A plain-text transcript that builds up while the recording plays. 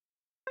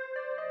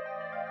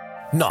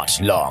Not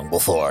long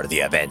before the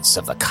events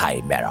of the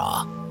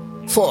Chimera,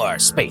 4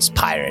 space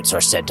pirates were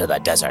sent to the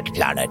desert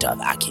planet of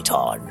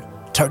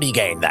Akiton to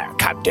regain their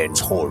captain's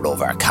hold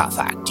over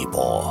Kafak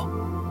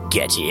Depot.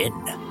 Get in,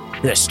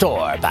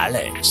 restore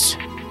balance,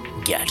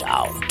 get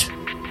out.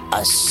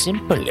 A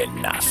simple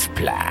enough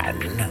plan.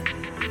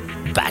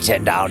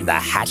 Batten down the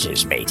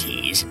hatches,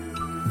 mateys.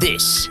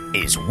 This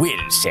is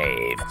Will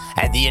Save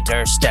and the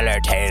Interstellar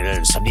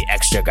Tales from the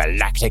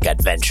Extragalactic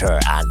Adventure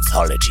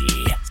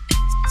Anthology.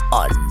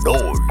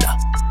 Unknown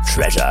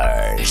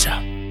Treasures.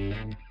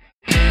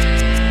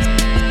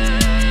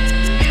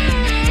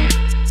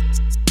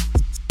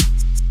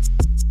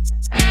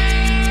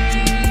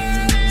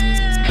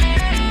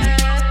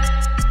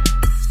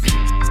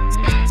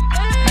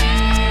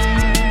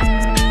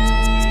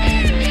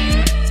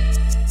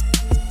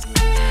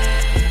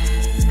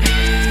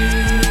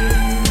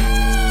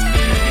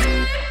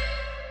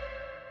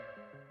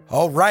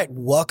 All right,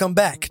 welcome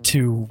back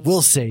to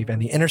Will Save and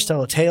the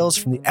Interstellar Tales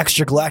from the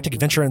Extragalactic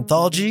Adventure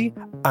Anthology.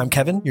 I'm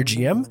Kevin, your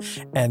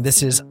GM, and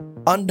this is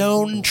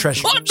Unknown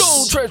Treasures.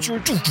 Unknown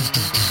Treasure!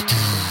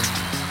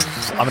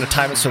 I'm going to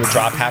time it so the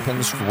drop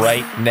happens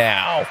right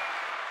now.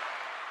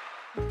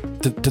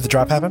 Did the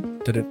drop happen?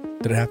 Did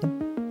it happen?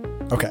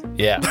 Okay.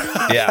 Yeah.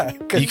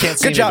 Good, You can't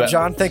see good me, job, but-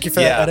 John. Thank you for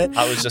that edit.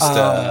 I was just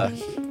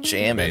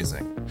jamming.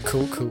 Amazing.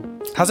 Cool.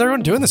 How's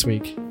everyone doing this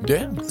week?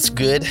 Yeah. It's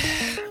good.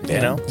 You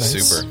know,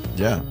 Nice. Super.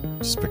 Yeah.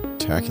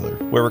 Spectacular.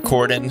 we're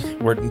recording.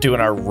 We're doing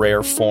our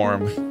rare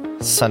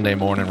form Sunday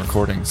morning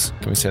recordings.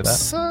 Can we say that?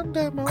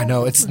 Sunday morning. I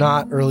know it's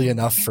not early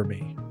enough for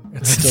me.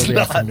 It's still the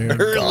not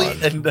afternoon.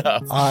 early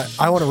enough.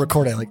 I want to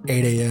record at like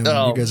 8 a.m.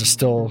 Oh. You guys are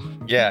still...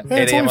 Yeah, Hey,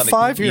 8 it's a.m. only on the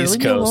 5 here. East Leave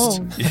me Coast.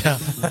 alone. Yeah.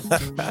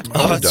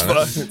 I would've it's done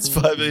it. 5. It's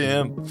 5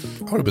 a.m.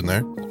 I would have been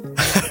there.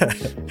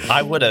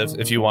 I would have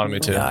if you wanted me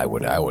to. No, I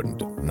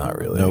wouldn't. Not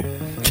really. Nope.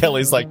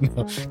 Kelly's like,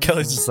 no.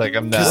 Kelly's just like,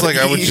 I'm not. Because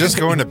I was just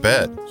going to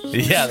bed.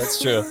 Yeah, that's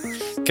true.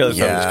 Kelly's probably just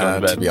Yeah,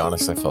 going to to big. be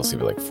honest, I fell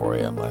asleep at like 4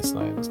 a.m. last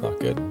night. It's not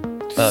good.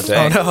 Oh,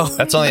 dang. Oh, no.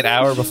 That's only an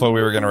hour before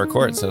we were going to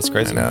record, so it's I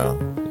crazy. know.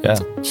 Yeah.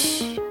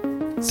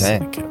 Dang.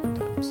 Dang. Kevin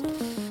times.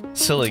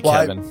 Silly Well,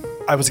 Kevin.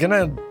 I was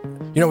gonna,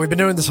 we've been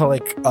doing this whole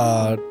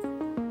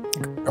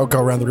go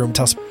around the room and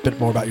tell us a bit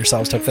more about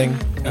yourselves type thing.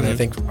 And I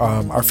think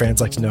our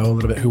fans like to know a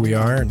little bit who we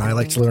are, and I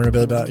like to learn a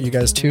bit about you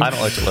guys too. I don't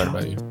like to learn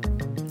about you.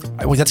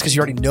 Well, that's because you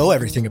already know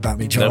everything about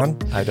me, John.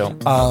 Nope, I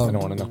don't. I don't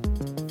want to know.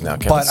 No,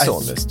 But Kevin's I- still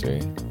a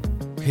mystery.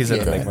 He's an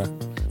Yeah. enigma.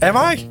 Am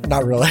I?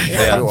 Not really.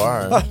 Yeah. You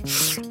are.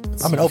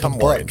 I'm an open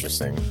more book.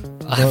 interesting.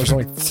 There's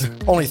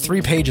only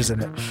 3 pages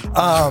in it.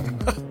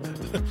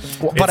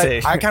 But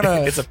I kind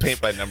of It's a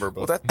paint by number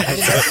book.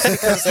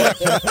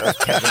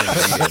 Kevin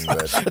and reading,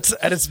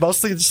 but it's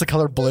mostly just the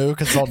color blue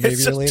because it's all navy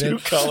It's just 2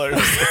 related. colors.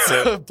 That's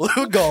it.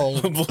 Blue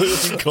gold. Blue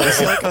and gold.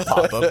 like a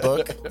pop-up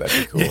book. That'd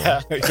be cool.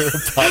 Yeah, you're a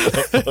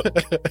pop-up book.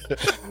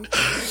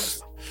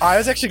 I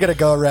was actually going to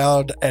go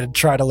around and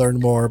try to learn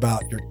more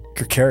about your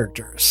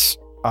characters.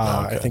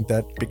 Okay. I think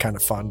that'd be kind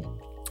of fun.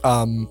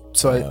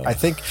 I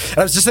think, and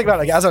I was just thinking about,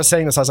 like, as I was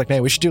saying this, I was like,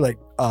 man, we should do like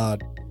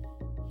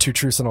 2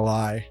 truths and a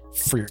lie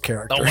for your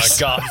characters. Oh my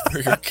god, for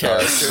your God,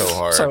 character. it's so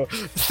hard. So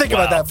think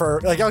about that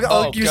for like,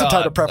 I'll use some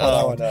time to prep on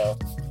that one. No.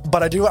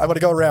 But I want to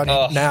go around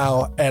Ugh.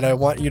 now, and I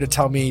want you to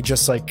tell me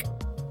just like,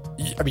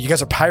 I mean, you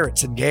guys are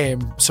pirates in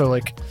game, so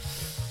like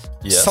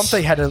Yes.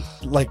 something had to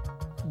like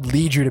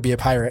lead you to be a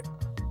pirate.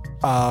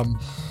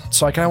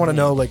 So I kind of want to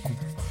know, like,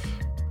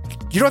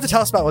 you don't have to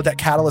tell us about what that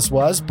catalyst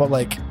was, but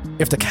like,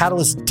 if the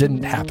catalyst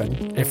didn't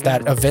happen, if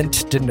that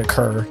event didn't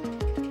occur,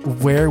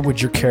 where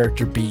would your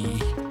character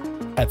be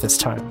at this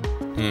time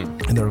in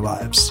their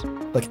lives?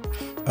 Like,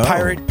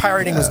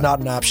 pirating was not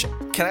an option.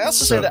 Can I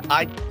also say that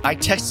I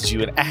texted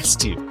you and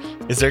asked you,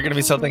 is there going to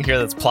be something here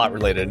that's plot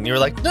related? And you were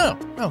like, no,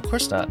 of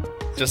course not.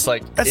 Just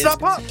like, It's not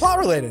plot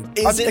related.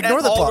 Is it Ignore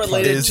at the all plot.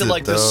 related Is to it,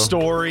 like the though?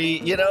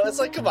 story? You know, it's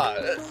like, come on.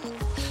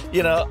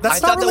 You know, That's I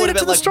thought not that would related have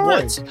to been the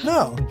like, story. what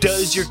No.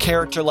 does your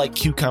character like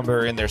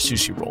cucumber in their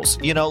sushi rolls?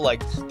 You know,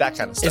 like that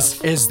kind of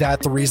stuff. Is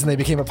that the reason they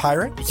became a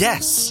pirate?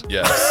 Yes.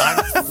 Yes.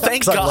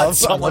 Thank 'Cause I God love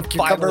someone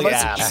cucumber finally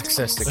recipes. asked.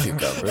 Access to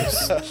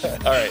cucumbers.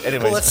 All right,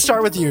 anyways. Well, let's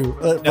start with you.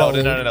 no.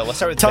 Let's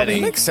start with Tell Benny. me-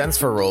 It makes sense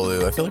for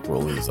Rolu. I feel like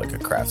Rolu is like a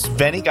craftsman.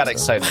 Benny got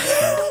excited.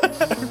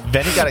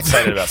 Benny got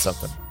excited about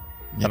something.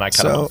 And I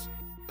cut him off.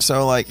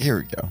 So like, here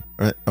we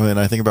go. I mean,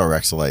 I think about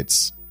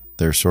Rexalites.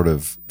 They're sort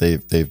of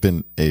they've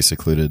been a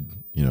secluded,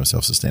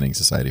 self-sustaining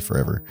society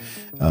forever,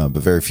 but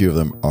very few of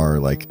them are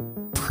like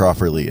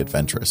properly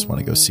adventurous, want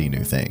to go see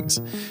new things.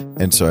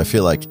 And so I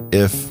feel like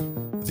if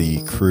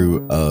the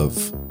crew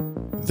of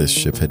this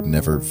ship had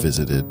never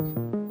visited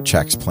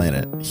Chak's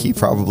planet, he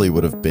probably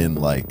would have been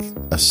like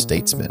a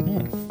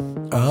statesman.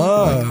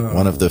 Like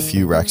one of the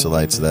few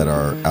Rexalites that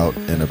are out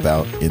and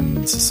about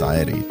in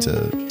society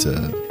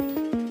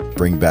to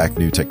bring back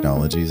new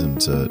technologies and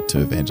to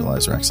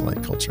evangelize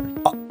Rexalite culture.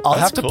 I'll That's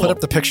have to cool. put up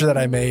the picture that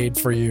I made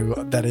for you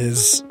that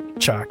is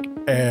Chuck.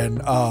 And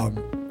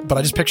but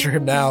I just picture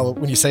him now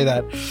when you say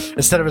that.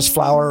 Instead of his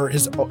flower,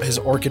 his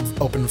orchid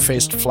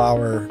open-faced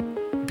flower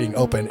being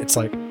open, it's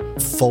like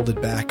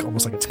folded back,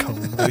 almost like it's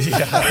comb.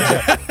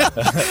 Yeah.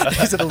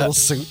 He's in a little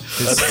suit.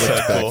 His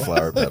slicked back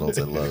flower petals.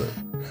 I love it.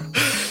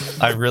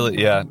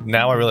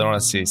 Now I really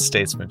want to see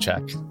statesman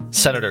check,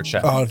 senator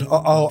check,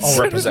 Oh,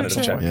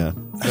 representative check. Yeah,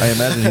 I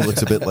imagine he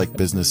looks a bit like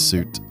business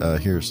suit.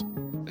 Here's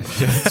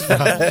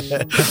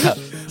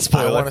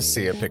I want to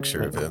see a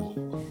picture of him,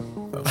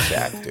 of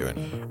Jack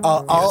doing.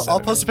 I'll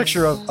post a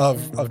picture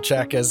of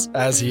Jack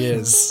as he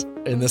is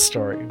in this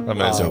story.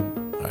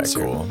 Amazing. All right,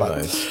 Sure, cool. but-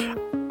 Nice.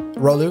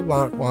 Rolu,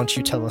 why don't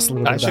you tell us a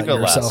little I bit should about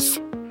go yourself?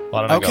 last.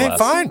 Why don't I go Okay, last?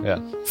 fine. Yeah.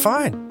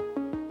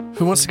 Fine.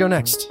 Who wants to go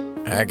next?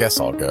 I guess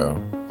I'll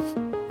go.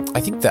 I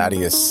think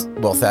Thaddeus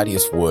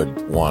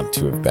would want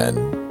to have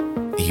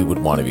been, he would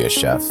want to be a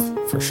chef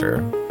for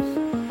sure.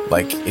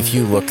 Like, if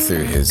you look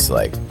through his,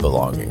 like,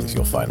 belongings,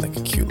 you'll find, like,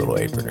 a cute little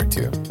apron or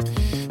two.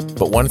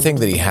 But one thing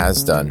that he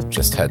has done,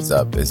 just heads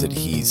up, is that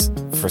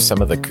for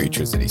some of the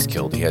creatures that he's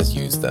killed, he has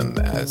used them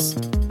as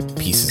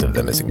pieces of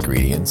them as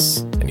ingredients,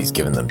 and he's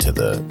given them to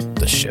the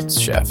ship's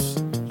chef.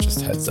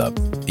 Just heads up.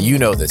 You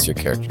know this, your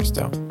characters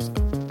don't. So,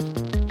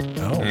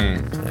 Oh.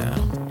 yeah.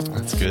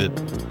 That's good.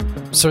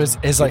 So is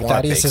like Want to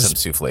Thaddeus bake some is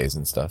souffles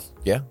and stuff.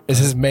 Yeah.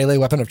 his melee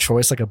weapon of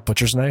choice like a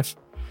butcher's knife?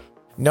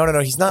 No,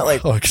 he's not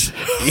like. Oh,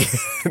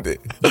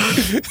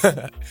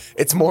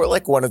 It's more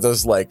like one of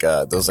those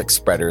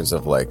spreaders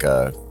of what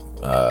are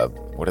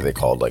they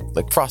called?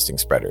 Like frosting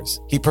spreaders.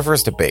 He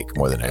prefers to bake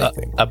more than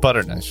anything. A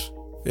butter knife.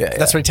 Yeah,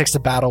 that's what he takes to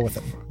battle with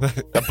him.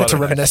 to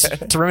reminisce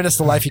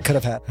the life he could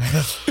have had.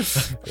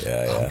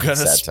 yeah. I'm gonna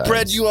Sad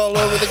spread times. you all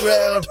over the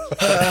ground.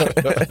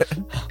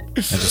 I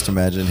just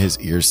imagine his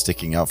ears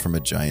sticking out from a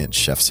giant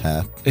chef's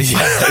hat.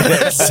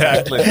 Yeah,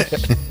 exactly.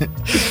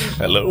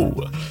 Hello.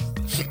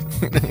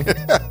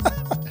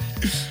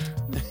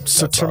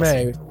 So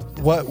Terme,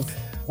 what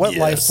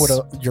life would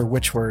your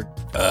witch word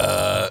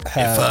If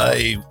have?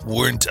 I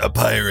weren't a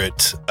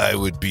pirate, I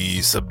would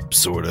be some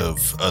sort of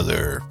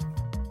other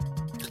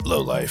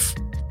lowlife.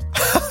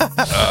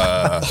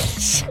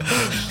 That's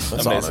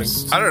Amazing.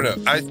 honest. I don't know.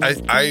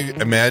 I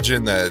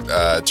imagine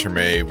that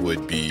Terme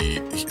would be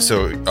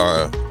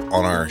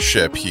on our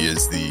ship. He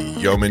is the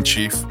yeoman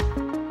chief,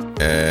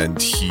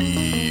 and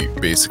he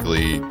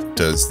basically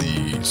does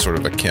the sort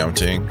of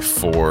accounting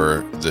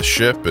for the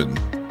ship and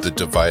the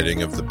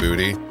dividing of the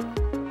booty.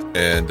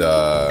 And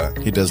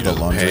He does the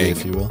laundry, paying.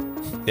 if you will.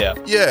 Yeah.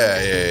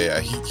 Yeah.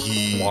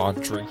 He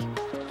Laundry.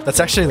 That's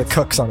actually the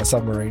cooks on a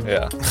submarine,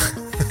 Yeah.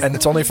 and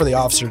it's only for the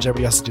officers.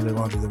 Everybody has to do their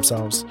laundry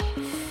themselves.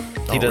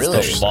 He does really?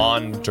 the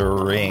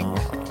laundering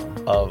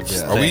of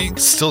Are we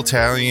things. still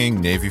tallying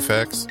Navy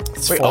facts?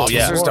 Wait, Oh,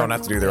 officers yeah. don't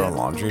have to do their own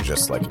laundry,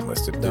 just like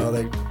enlisted. No,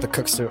 do. the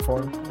cooks do it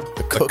for him. The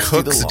The cooks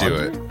cooks do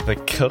laundry? it. The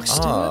cooks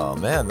do Oh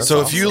man, that's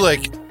So awesome.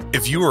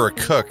 if you were a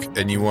cook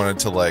and you wanted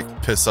to like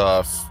piss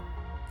off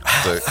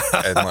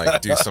and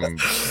like do some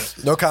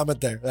No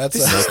comment there. That's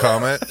no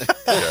comment,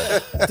 yeah.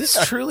 this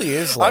truly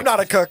is like I'm not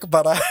a cook,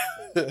 but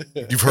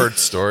You've heard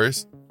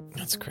stories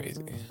that's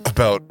crazy.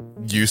 about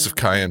use of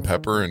cayenne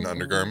pepper in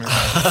undergarments,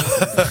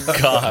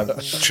 God.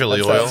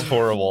 chili That oil. sounds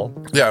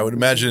horrible. Yeah, I would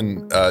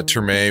imagine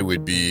Terme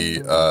would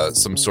be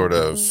some sort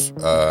of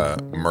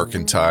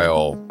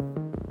mercantile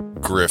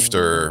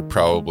grifter,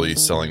 probably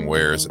selling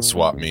wares at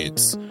swap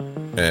meets,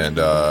 and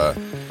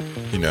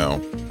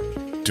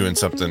doing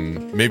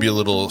something maybe a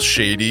little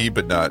shady,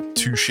 but not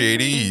too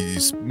shady.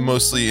 He's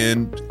mostly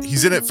in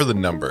it for the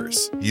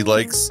numbers. He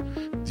likes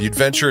the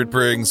adventure it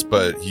brings,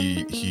 but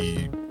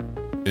he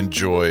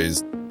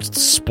enjoys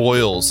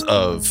spoils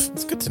of.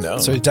 It's good to know.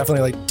 so he's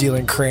definitely like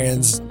dealing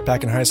crayons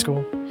back in high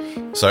school.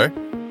 Sorry.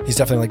 He's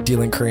definitely like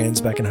dealing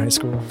crayons back in high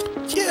school.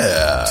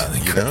 Yeah,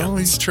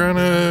 he's trying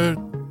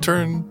to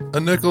turn a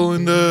nickel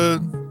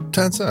into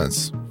 10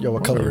 cents. Yo,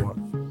 what color you want?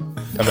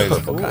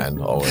 Amazing. Cool kind,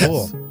 always.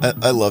 Cool.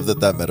 I love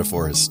that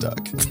metaphor is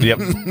stuck. Yep.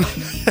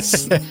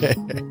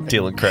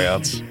 Dealing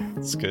crayons.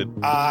 It's good.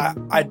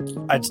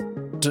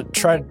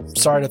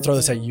 Sorry to throw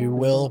this at you,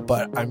 Will,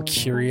 but I'm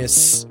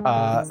curious.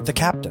 The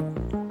captain.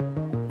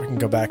 We can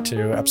go back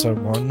to episode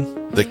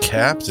 1. The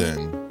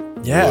captain.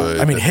 Yeah, would-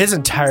 I mean, his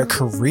entire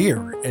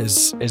career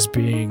is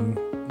being,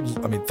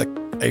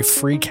 a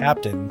free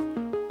captain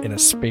in a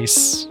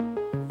space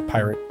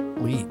pirate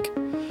league.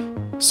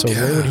 So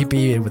where would he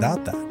be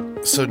without that?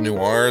 So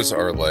noirs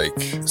are like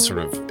sort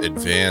of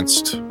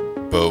advanced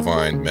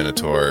bovine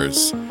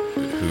minotaurs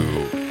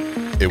who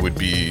it would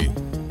be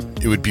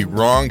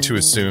wrong to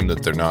assume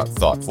that they're not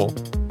thoughtful.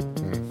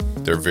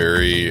 They're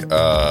very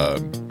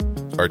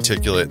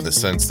articulate in the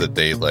sense that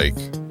they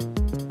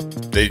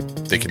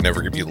can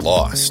never be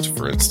lost,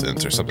 for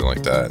instance, or something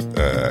like that.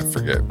 I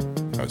forget.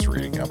 I was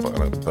reading up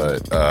on it,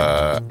 but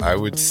I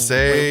would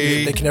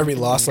say They can never be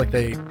lost. Like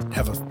they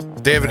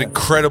have they have an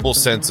incredible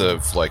sense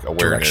of like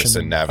awareness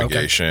Direction. and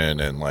navigation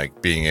and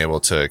like being able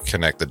to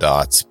connect the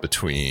dots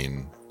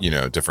between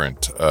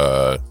different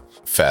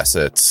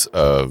facets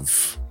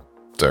of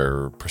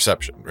their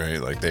perception, right?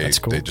 Like That's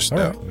cool. they just All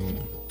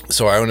know.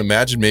 So I would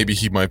imagine maybe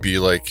he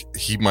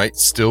might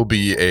still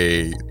be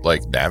a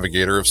like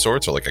navigator of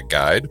sorts or like a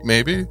guide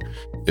maybe,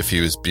 if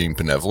he was being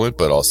benevolent,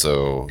 but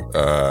also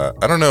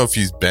I don't know if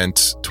he's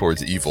bent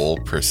towards evil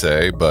per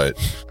se, but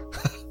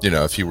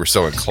if he were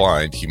so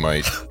inclined, he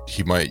might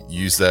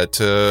use that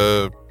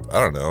to, I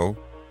don't know,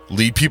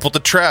 lead people to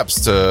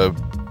traps to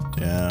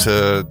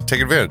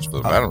take advantage of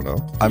them. I don't know.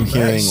 I'm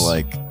hearing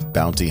like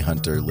bounty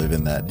hunter, live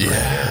in that gray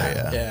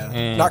area.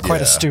 Yeah, not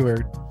quite a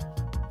steward,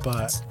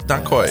 but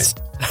not quite.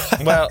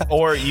 Well,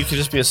 or you could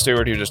just be a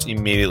steward who just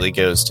immediately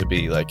goes to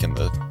be like in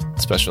the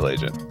special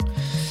agent.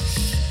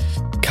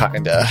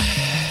 Kinda.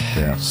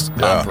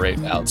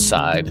 Operate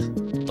outside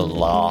the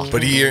law.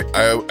 But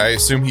I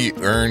assume he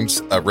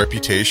earned a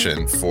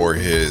reputation for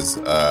his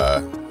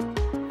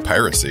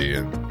piracy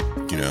and,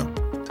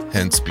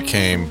 hence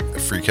became a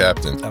free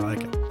captain. I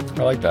like it.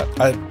 I like that.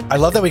 I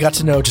love that we got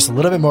to know just a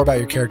little bit more about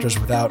your characters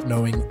without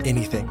knowing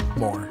anything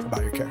more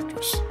about your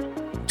characters.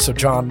 So,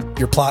 John,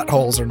 your plot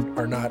holes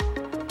are not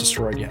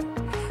destroyed yet.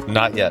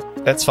 Not yet.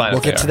 That's fine.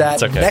 We'll get to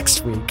that okay.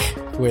 next week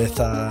with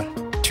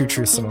Two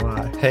Truths and a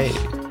Lie. Hey,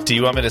 do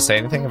you want me to say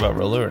anything about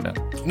Rolu or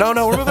no?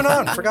 No, we're moving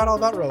on. Forgot all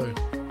about Rolu.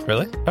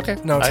 Really? Okay.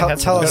 No,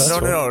 tell us.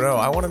 No.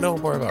 I want to know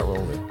more about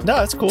Rolu.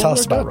 No, it's cool. Tell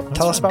us about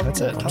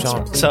That's it.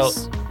 Rolu. So,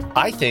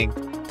 I think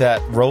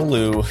that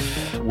Rolu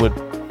would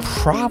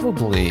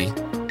probably,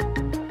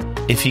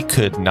 if he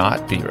could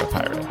not be a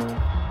pirate,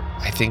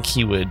 I think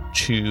he would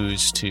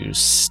choose to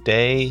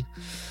stay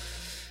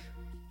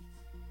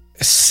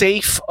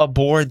safe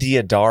aboard the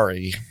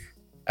Adari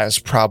as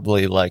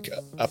probably like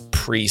a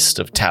priest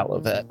of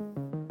Talavet,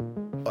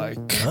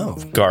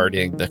 like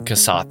guarding the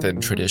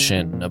Kasathan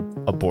tradition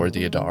aboard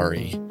the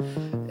Adari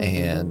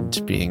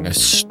and being a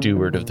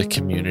steward of the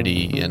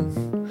community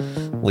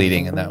and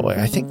leading in that way.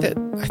 I think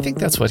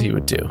that's what he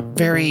would do.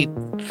 Very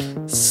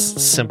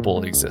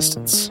simple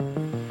existence.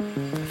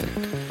 I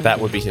think that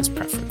would be his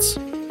preference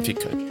if he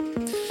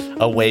could,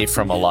 away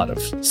from a lot of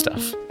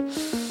stuff.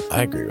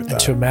 I agree with that. And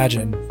to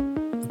imagine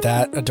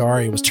that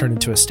Adari was turned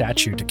into a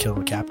statue to kill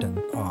the captain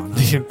on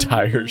The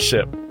entire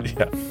ship.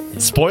 Yeah.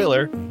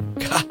 Spoiler.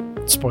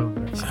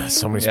 spoiler.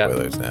 So many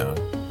spoilers now.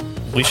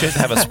 We should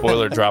have a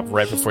spoiler drop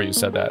right before you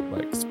said that.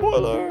 Like,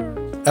 spoiler.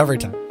 Every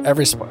time.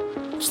 Every spoiler.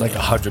 It's like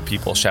 100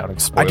 people shouting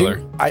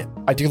spoiler.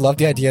 I do love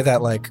the idea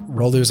that like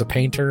Rolu's a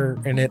painter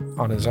in it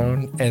on his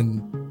own,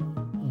 and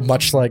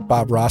much like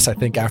Bob Ross, I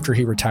think after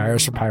he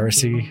retires from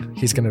piracy,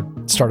 he's gonna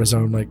start his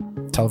own like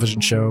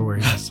television show where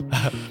he's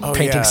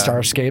painting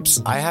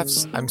starscapes.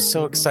 I'm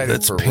so excited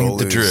Let's for paint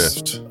the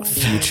Rolu's drift.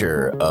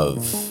 future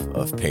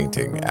of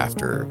painting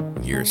after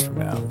years from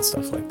now and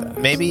stuff like that.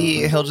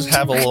 Maybe he'll just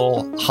have a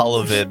little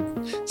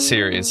holovid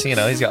series. He's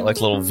got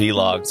like little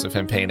vlogs of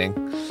him painting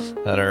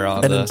that are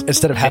on And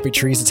instead of happy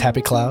trees, it's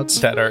happy clouds.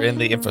 that are in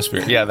the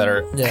infosphere. Yeah, that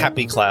are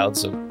happy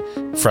clouds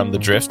from the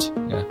drift.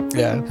 Yeah.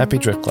 Yeah. Happy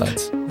drift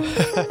clouds.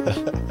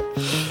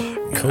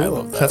 Cool. I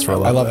love that. That's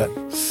Rolu. I love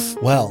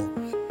it. Well,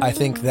 I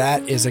think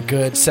that is a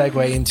good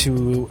segue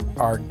into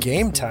our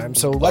game time.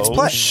 So let's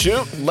play.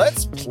 Shoot,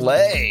 let's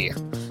play.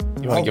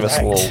 You want to give us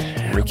a little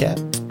recap?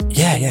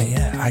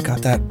 Yeah. I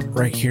got that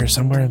right here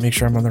somewhere to make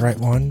sure I'm on the right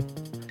one.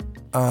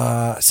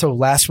 So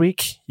last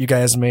week, you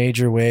guys made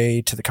your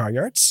way to the car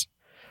yards.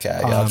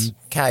 Kayaks.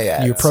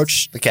 You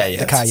approached The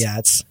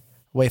Kayaks.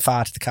 Way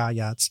far to the car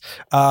yards.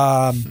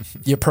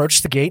 You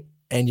approached the gate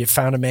and you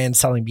found a man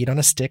selling meat on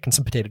a stick and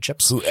some potato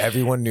chips. Who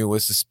everyone knew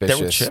was suspicious.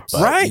 There were chips.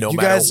 But Right. No You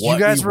matter guys- what you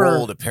guys we were-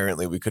 rolled,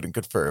 apparently we couldn't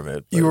confirm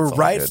it. but You were it's all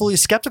rightfully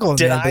skeptical of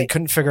Did him, but I- they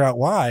couldn't figure out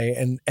why.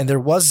 And there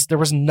was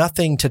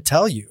nothing to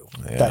tell you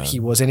that he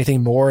was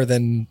anything more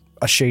than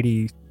a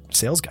shady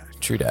sales guy.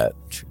 good. True that.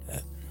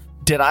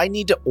 Did I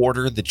need to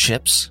order the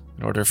chips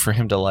in order for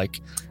him to like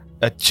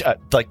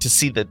to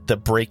see the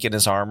break in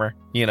his armor?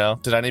 Did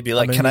I need to be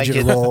like, I'm can gonna I need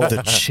you get to roll-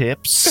 the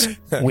chips?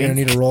 We're gonna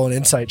need to roll an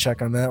insight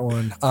check on that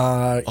one.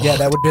 Yeah,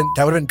 that would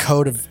have been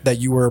code of that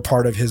you were a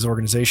part of his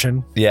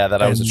organization. Yeah,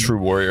 that I was a And- true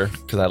warrior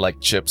because I like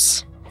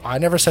chips. I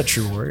never said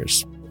True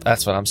Warriors.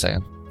 That's what I'm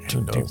saying.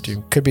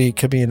 Could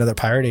be another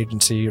pirate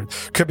agency, or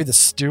could be the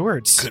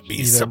stewards. Could be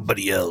even.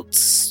 somebody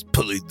else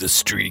pulling the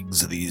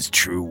strings of these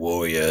true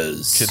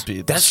warriors. Could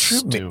be. That's true.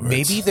 stewards.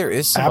 Maybe there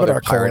is some Abadar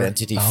other pirate Corps.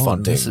 entity Oh,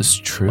 funding this is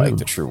true. like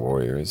the True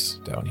Warriors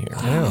down here.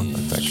 Yeah.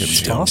 That could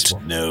be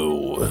Possible.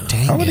 No.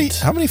 Dang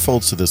How many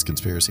folds to this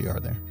conspiracy are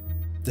there?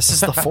 This is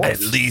the fourth. At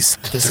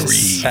least This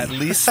is- three. At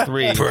least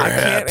 3. I can't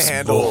Perhaps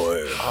handle. more.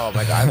 Oh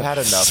my god, I've had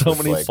enough. So with,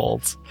 many like,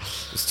 folds.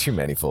 There's too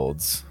many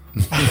folds.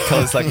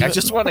 Because I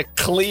just want to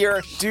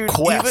clear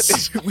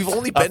quest. Even, we've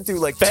only been through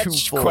like 2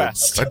 fetch folds.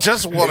 quest. I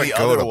just want to The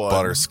go other to one.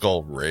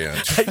 Butterskull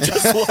Ranch. I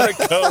just want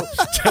to go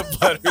to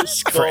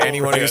Butterskull For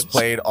anyone who's Ranch.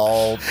 played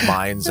all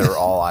Mines or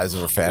all Eyes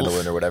of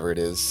Phandalin or whatever it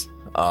is.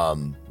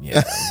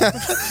 Yeah.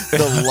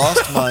 The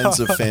Lost Mines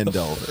of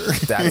Phandelver.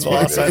 That's what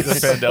Lost it Mines of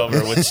is.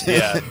 Phandelver, which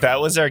that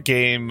was our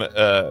game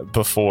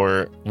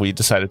before we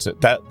decided to.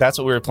 That's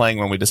what we were playing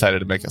when we decided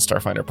to make a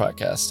Starfinder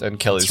podcast. And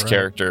Kelly's That's right.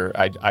 character,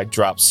 I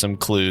dropped some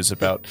clues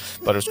about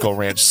Butterskull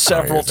Ranch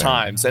several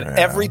times, and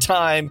every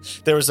time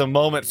there was a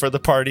moment for the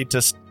party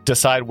to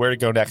decide where to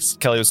go next.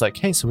 Kelly was like,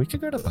 "Hey, so we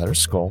could go to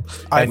Butterskull."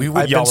 And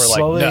I've y'all been were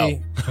slowly,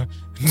 like, "No."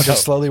 I've been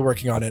slowly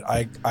working on it.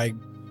 I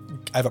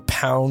have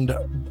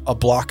a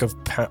block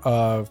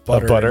of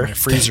butter in my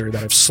freezer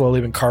that I've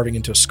slowly been carving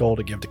into a skull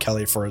to give to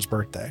Kelly for his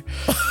birthday.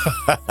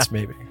 That's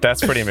maybe.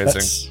 That's pretty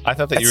amazing. I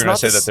thought that you were going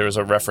to say that there was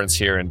a reference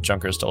here in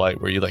Junker's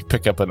Delight where you like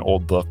pick up an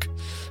old book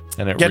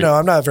and it. No,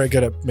 I'm not very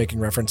good at making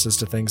references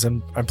to things.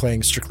 I'm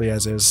playing strictly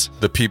as is.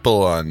 The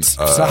people on It's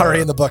not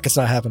already in the book. It's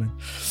not happening.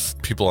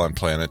 people on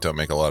planet don't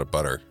make a lot of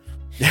butter.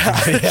 Yeah,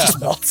 it just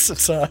melts.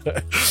 It's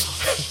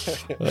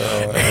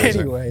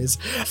anyways,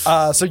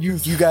 so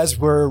you guys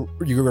were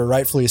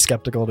rightfully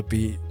skeptical to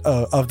be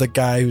of the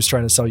guy who's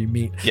trying to sell you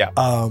meat. Yeah.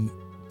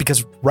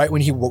 Because right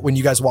when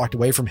you guys walked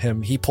away from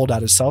him, he pulled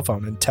out his cell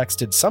phone and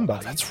texted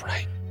somebody. That's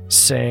right.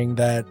 Saying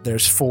that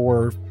there's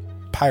 4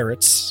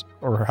 pirates,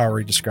 or however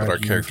he described But our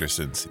you. characters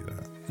didn't see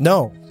that.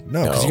 No,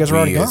 because you guys were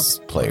already gone.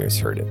 Players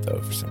heard it though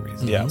for some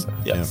reason. Yeah. So,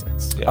 Yeah. makes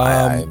sense. Yeah.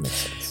 I makes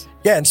sense.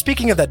 Yeah, and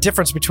speaking of that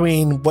difference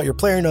between what your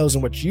player knows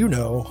and what you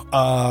know,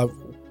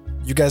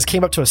 you guys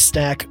came up to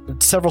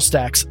several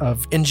stacks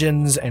of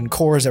engines and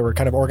cores that were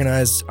kind of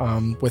organized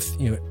with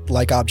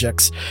like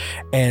objects,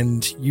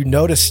 and you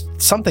noticed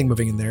something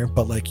moving in there,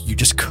 but like you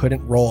just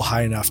couldn't roll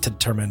high enough to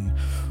determine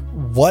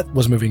what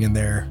was moving in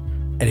there,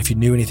 and if you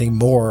knew anything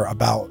more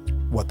about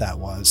what that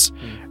was.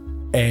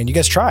 And you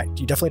guys tried.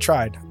 You definitely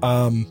tried.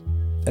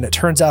 And it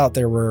turns out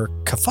there were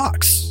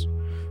Kafox.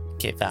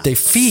 They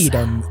feed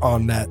on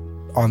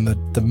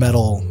the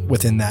metal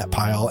within that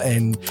pile,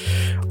 and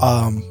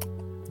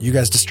you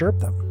guys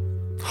disturbed them.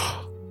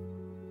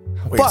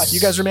 But you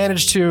guys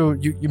managed to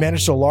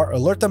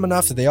alert them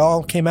enough that they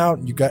all came out,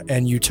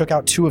 and you took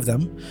out 2 of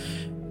them,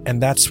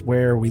 and that's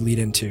where we lead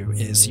into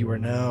is you are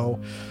now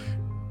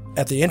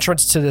at the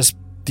entrance to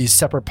these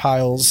separate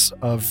piles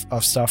of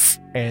stuff,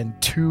 and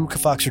 2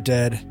 Kafox are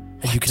dead,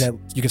 and you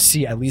can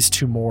see at least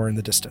 2 more in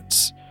the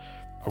distance.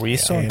 Are we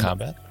still in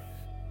combat?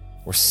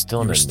 We're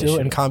still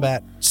in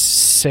combat.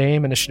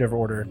 Same initiative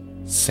order.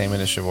 Same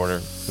initiative order,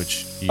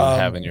 which you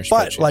have in your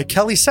spreadsheet. But like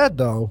Kelly said,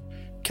 though,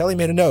 Kelly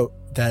made a note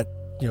that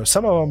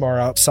some of them are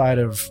outside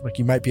of, like,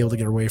 you might be able to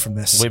get away from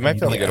this. We might be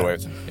able to get away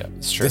with it. Yeah,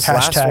 it's true. This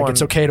last Hashtag, one-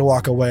 it's okay to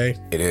walk away.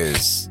 It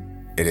is.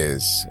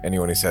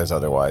 Anyone who says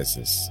otherwise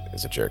is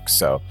a jerk.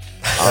 So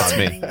That's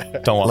me.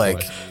 Don't walk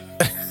like,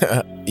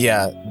 away.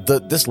 yeah.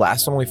 This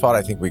last one we fought,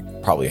 I think we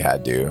probably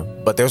had to.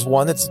 But there's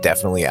one that's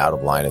definitely out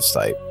of line of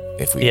sight.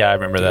 If we, I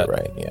remember do that. it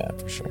right? Yeah,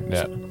 for sure.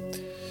 Yeah.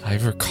 I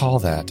recall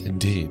that,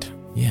 indeed.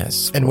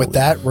 Yes. And with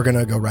that, we're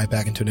gonna go right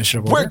back into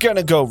initiative order. We're going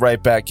to go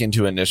right back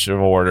into initiative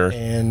order.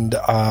 And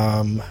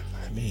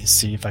let me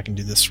see if I can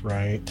do this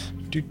right.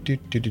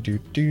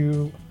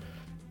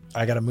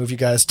 I gotta move you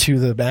guys to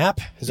the map.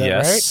 Is that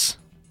right? Yes.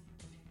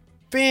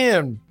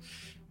 Bam.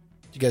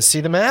 You guys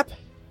see the map?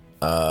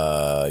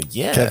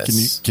 Yes.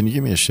 Kev, can you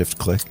give me a shift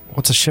click?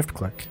 What's a shift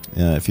click?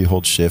 Yeah, if you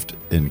hold shift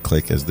and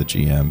click as the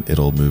GM,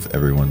 it'll move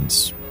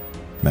everyone's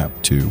map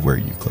to where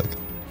you click.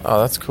 Oh,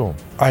 that's cool.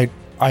 I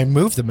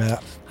moved the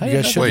map. How You do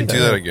you guys know should Wait, be do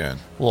there. that again.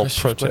 A little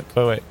pro tip.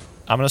 Wait.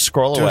 I'm going to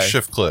scroll Do away. a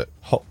shift click.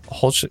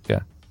 Hold shift. Yeah.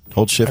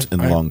 Hold shift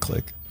and I- long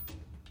click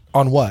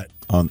On what?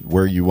 on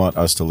where you want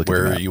us to look at the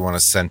Where map. you want to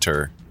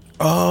center.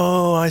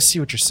 Oh, I see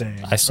what you're saying.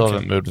 I still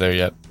haven't moved there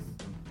yet.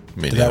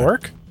 Did that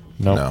work?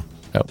 Nope. No.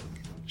 Nope.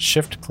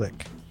 Shift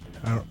click.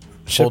 Hold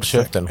shift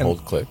click and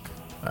hold click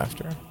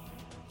after.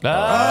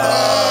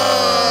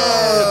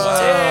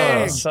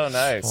 Dang. So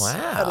nice.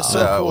 That is so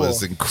that cool.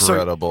 was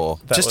incredible.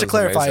 That Just to was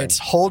clarify, amazing. it's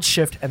hold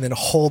shift and then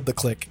hold the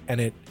click,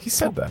 and it He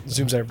said that.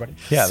 zooms everybody.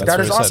 Yeah, that's that what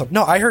is he said. awesome.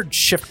 No, I heard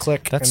shift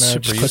click, That's and I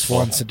super just clicked useful.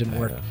 once. It didn't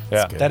work.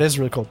 Yeah. That is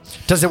really cool.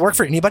 Does it work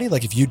for anybody?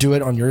 Like if you do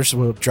it on yours,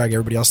 will it drag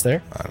everybody else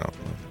there? I don't know.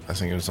 I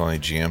think it was only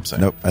GM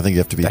saying. Nope, I think you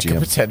have to be That could GM.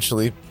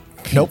 potentially.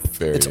 Nope.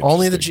 Very It's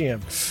only the interesting.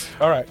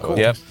 GM. All right, cool.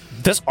 Yep.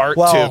 This art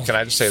Well- too, can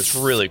I just say it's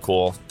really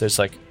cool. There's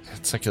like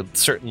it's like a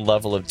certain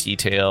level of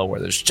detail where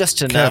there's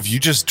just enough. Kev, you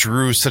just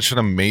drew such an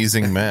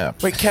amazing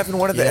map. Wait, Kevin,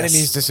 one of the Yes.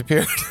 enemies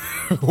disappeared.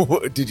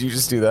 What, did you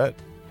just do that?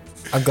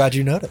 I'm glad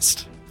you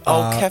noticed.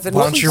 Oh, Kevin,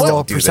 why don't you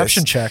roll a do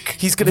perception this. check?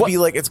 He's going to be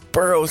like, it's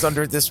burrows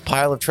under this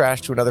pile of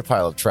trash to another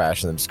pile of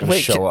trash, and then it's going to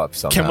Wait, show up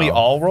somehow. Can we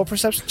all roll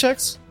perception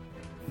checks?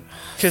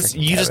 Because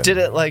Freaking you just Kevin.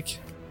 did it like,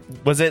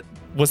 was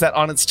that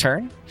on its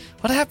turn?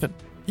 What happened?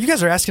 You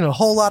guys are asking a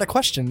whole lot of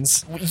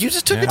questions. You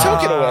just took a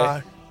token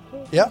away.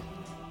 Yep.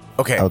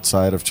 Okay.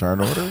 Outside of turn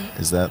order?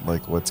 Is that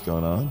like what's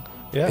going on?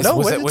 Yeah. Is- No,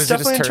 was it's it- was it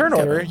definitely in his turn turn,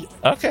 order. Kevin?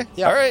 Okay.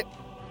 Yeah. All right.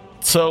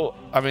 So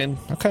I mean,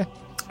 okay.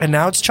 And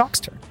now it's Chalk's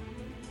turn.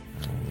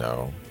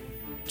 No.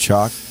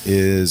 Chalk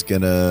is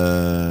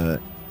gonna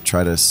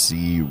try to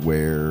see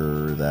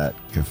where that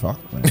Kafak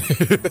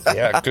went.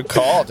 Yeah. Good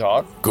call,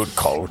 dog. Good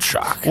call,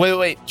 Shock.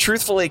 Wait.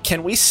 Truthfully,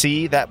 can we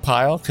see that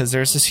pile? Because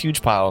there's this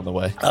huge pile in the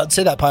way. I'd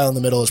say that pile in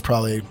the middle is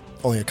probably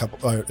only a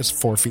couple. It's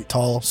 4 feet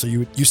tall. So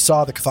you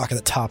saw the Kafak at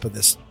the top of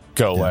this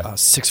Go away.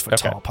 6 foot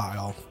Okay. tall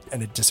pile,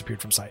 and it disappeared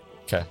from sight.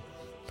 Okay.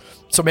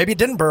 So maybe it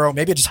didn't burrow.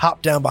 Maybe it just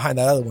hopped down behind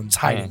that other one. It's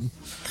hiding.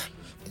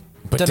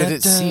 But did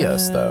it see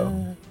us,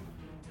 though?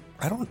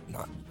 I don't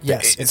know.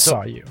 Yes, it so-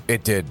 saw you.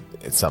 It did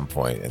at some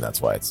point, and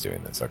that's why it's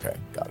doing this. Okay,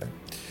 got it.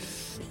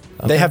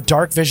 They have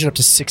dark vision up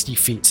to 60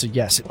 feet. So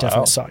yes, it definitely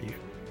Wow. saw you.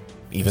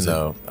 Even Is it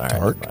though all right,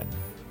 dark? never mind.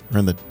 We're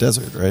in the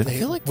desert, right? I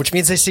feel like Which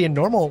means they see a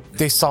normal.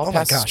 they saw Oh my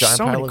past gosh, this giant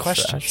so pile many of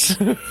questions.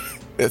 trash.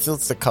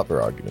 It's the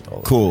cover argument.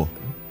 All Cool.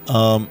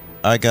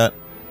 I got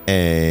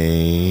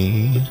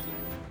a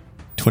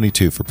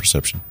 22 for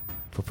perception.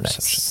 For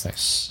perception.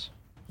 Nice.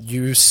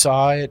 You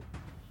saw it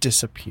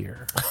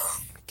disappear,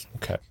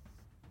 Okay.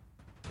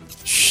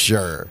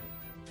 Sure.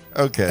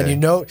 Okay. and you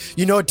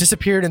know it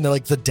disappeared in the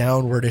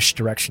downwardish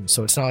direction.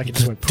 So it's not like it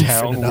just went poof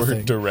into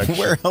nothing. direction.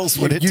 Where else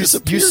would it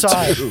disappear you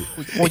saw to?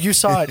 it. Well, you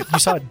saw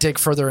it dig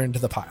further into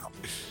the pile.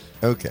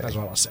 Okay. That's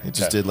what I'll say. It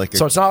just did like a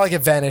So it's not like it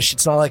vanished.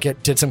 It's not like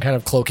it did some kind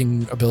of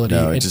cloaking ability.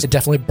 No, it it, just it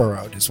definitely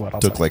burrowed, is what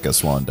I'll took say. like a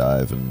swan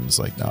dive and was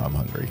like, "Nah, I'm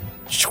hungry."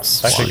 I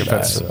think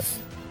offensive.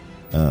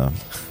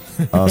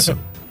 Awesome.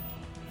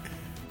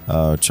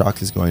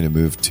 Chalk is going to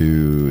move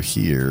to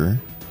here,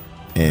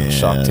 and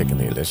Shock taking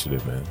the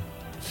initiative, man.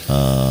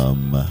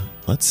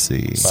 let's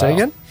see. Say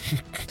again?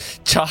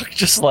 Chalk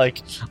just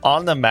like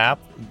on the map.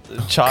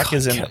 Chalk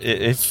is in.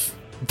 If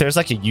there's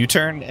like a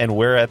U-turn and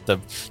we're at the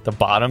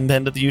bottom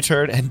end of the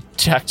U-turn, and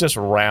Jack just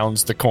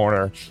rounds the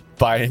corner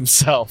by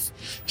himself.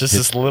 Just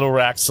this little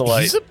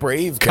Raxolite. He's a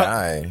brave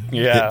guy.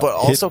 Yeah. But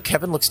also,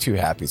 Kevin looks too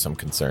happy, so I'm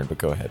concerned. But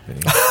go ahead,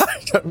 Vinny.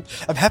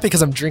 I'm happy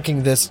because I'm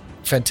drinking this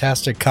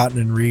fantastic Cotton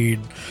and Reed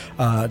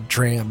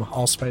dram,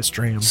 allspice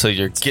dram. So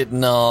you're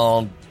getting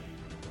all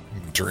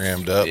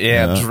Drammed up.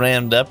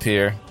 drammed up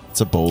here.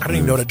 It's a bold. I don't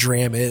even know move. what a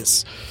dram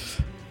is.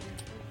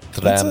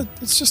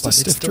 It's just a But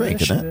stiff it's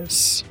drink, isn't it?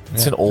 delicious.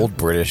 It's an old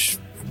British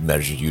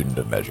unit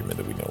of measurement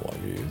that we no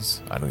longer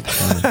use. I don't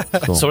even know.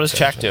 Cool. So what does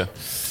Jack do?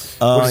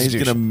 does he He's do?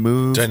 gonna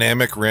move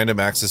Dynamic random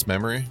access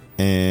memory.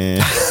 and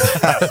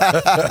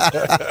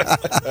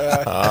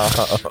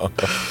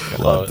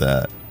love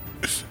that.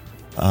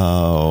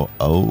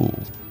 Oh,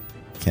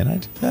 can I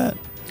do that?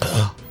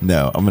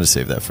 No, I'm gonna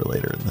save that for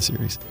later in the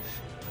series.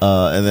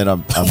 And then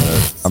I'm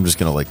just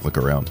gonna like look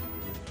around,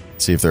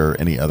 see if there are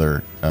any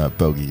other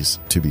bogeys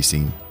to be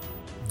seen.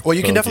 Well,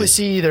 you can definitely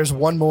see there's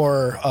one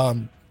more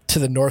to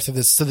the north of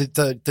this. So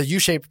the U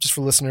shape, just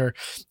for listener,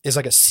 is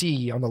like a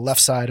C on the left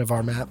side of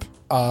our map.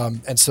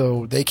 And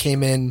so they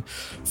came in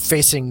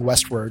facing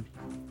westward,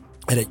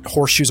 and it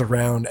horseshoes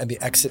around, and the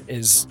exit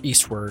is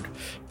eastward.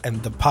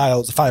 And the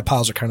 5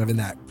 piles are kind of in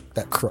that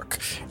crook.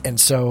 And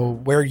so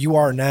where you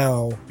are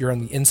now, you're on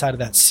the inside of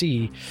that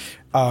C.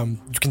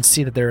 You can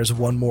see that there is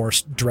one more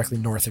directly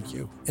north of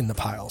you in the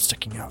pile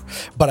sticking out.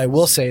 But I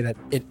will say that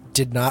it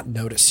did not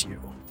notice you.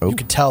 Oh. You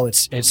can tell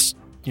it's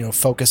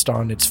focused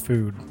on its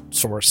food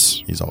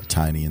source. He's all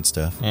tiny and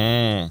stuff.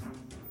 I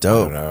don't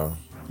Dope. know.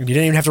 You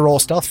didn't even have to roll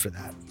stealth for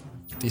that.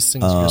 These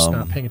things are just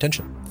not paying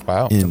attention.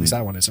 Wow. At least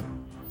that one isn't.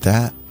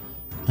 That.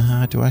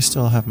 Do I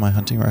still have my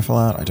hunting rifle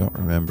out? I don't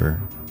remember.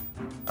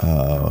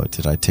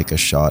 Did I take a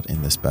shot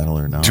in this battle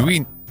or not? Do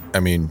we? I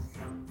mean,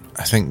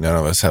 I think none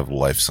of us have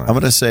life signs. I'm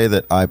gonna say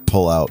that I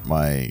pull out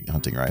my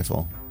hunting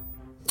rifle.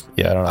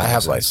 Yeah, I don't know. I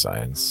have life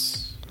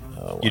science.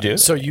 You do?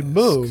 So you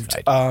moved.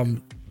 I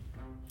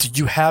Did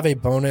you have a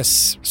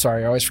bonus?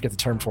 Sorry, I always forget the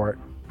term for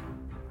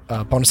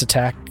it. Bonus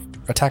attack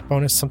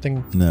bonus,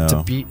 something No. to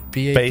BAB?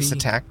 Base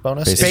attack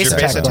bonus? Base Is your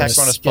attack base attack bonus.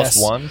 bonus plus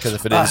Yes. 1? Because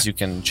if it is, you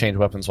can change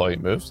weapons while you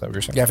move. Is that what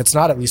you're saying? Yeah, if it's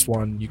not at least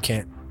one, you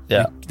can't.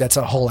 Yeah. That's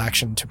a whole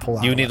action to pull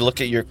out. You need to look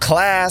at your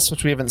class,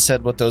 which we haven't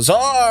said what those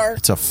are.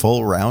 It's a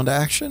full round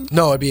action?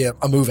 No, it'd be a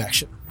move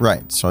action.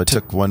 Right. So I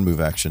took one move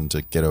action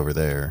to get over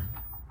there.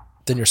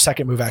 Then your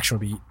second move action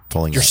would be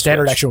Pulling your that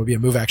standard switch. action would be a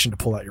move action to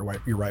pull out your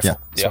rifle. Yeah. That's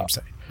what Yeah. I'm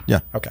saying. Yeah.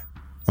 Okay.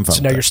 I'm fine. So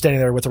with now that. you're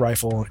standing there with the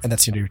rifle, and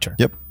that's the end of your turn.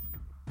 Yep.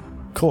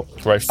 Cool.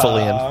 Right,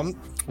 fully in.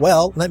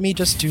 Well, let me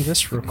just do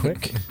this real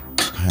quick.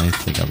 I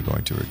think I'm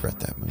going to regret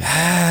that move.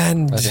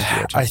 And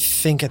think you I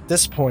think at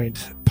this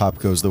point, Pop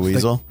goes the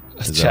weasel.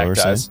 Is that Jack what we're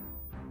saying? dies.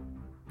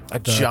 a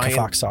the giant.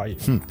 Kafak saw you.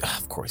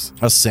 Of course.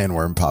 A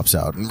sandworm pops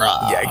out.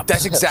 Yeah,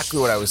 that's exactly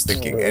what I was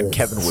thinking. And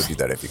Kevin would do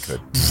that if he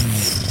could.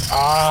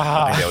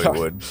 Ah. I know he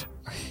would.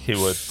 He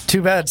would.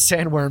 Too bad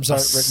sandworms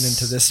aren't written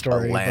into this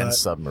story. A land but-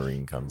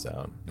 submarine comes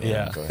out.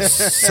 Yeah. Go ahead.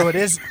 so it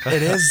is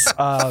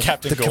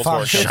Captain the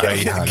Goldhorn.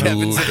 Kafak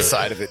Kevin's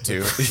inside of it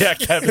too. Yeah,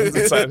 Kevin's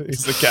inside.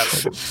 He's the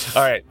captain.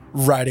 All right.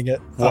 riding it.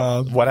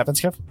 What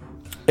happens, Kev?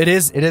 It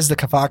is the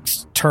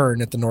Kafak's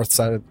turn at the north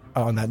side of,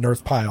 on that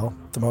north pile,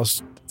 the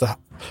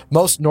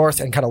most north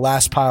and kind of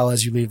last pile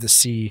as you leave the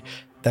sea.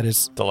 That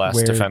is The last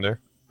where- defender.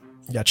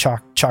 Yeah,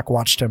 Chalk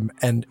watched him,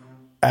 and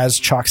as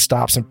Chalk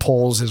stops and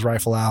pulls his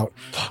rifle out,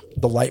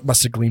 the light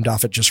must have gleamed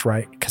off it just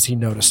right because he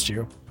noticed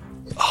you.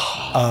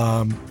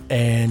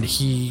 And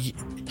he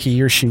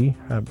or she,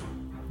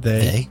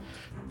 they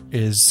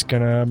is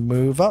gonna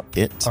move up.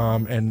 It.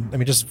 And let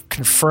me just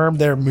confirm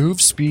their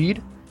move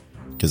speed,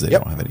 Because they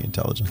Yep. don't have any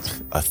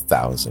intelligence.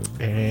 1,000.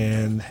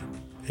 and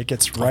it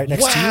gets right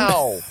next to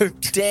Wow.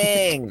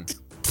 Dang.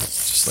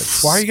 Just like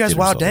Why are you guys skid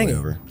wow himself danging?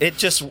 over. It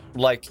just,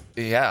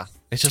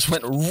 it just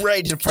went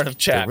right in front of They're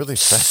Jack. really you.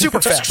 fast.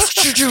 Super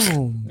fast.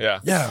 Yeah.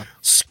 Yeah.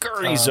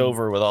 Scurries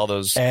over with all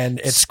those And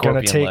it's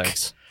gonna scorpion take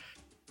legs.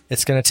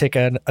 it's gonna take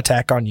an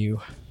attack on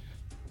you.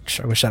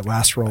 I wish that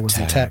last roll was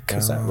the tech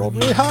because that rolled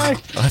really high.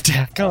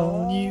 Attack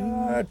on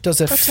you.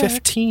 Does a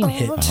 15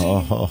 hit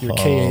Oh, your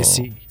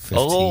KAC?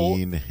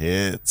 15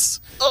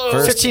 hits.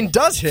 Oh. 15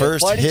 does hit.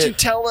 First Why did you hit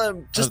tell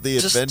him? of the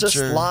Just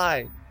adventure.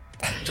 lie.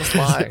 Just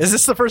lie. Is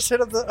this the first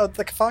hit of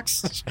the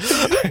fox?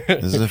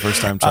 This is the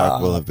first time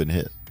Chalk will have been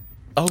hit.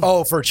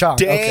 Oh, for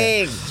Chalk.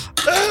 Okay.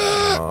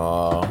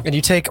 Dang. And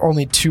you take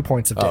only 2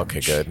 points of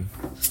damage. Okay, good.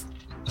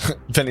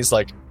 Vinny's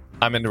like,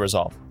 I'm into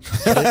resolve.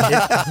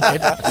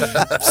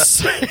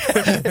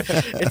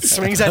 It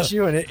swings at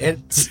you and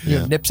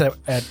it nips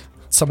at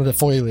some of the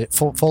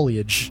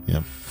foliage.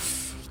 Yeah.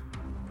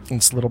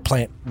 It's a little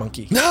plant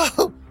monkey.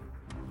 No.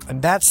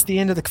 And that's the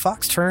end of the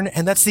fox turn,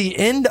 and that's the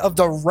end of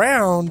the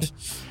round.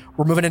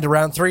 We're moving into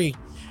round 3.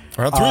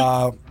 Round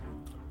 3.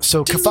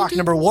 So Kafak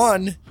number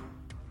 1,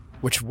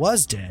 which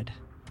was dead,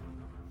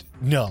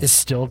 No. is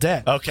still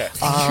dead. Okay.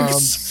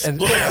 And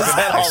What was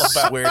that all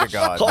about? Swear to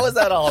God. What was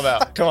that all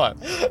about? Come on.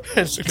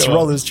 it's Go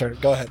on. Rolu's turn.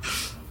 Go ahead.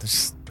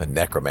 There's a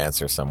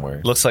necromancer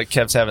somewhere. Looks like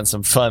Kev's having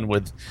some fun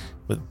with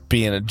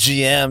being a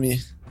GM.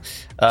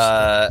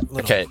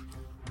 Okay.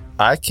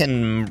 I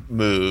can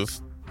move.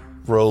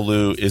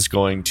 Rolu is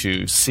going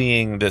to,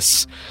 seeing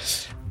this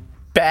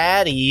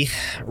baddie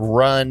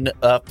run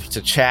up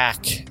to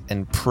Chak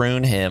and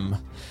prune him.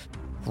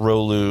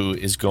 Rolu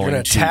is You're going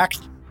going to to attack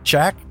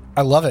Jack.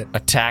 I love it.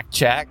 attack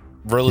Chak.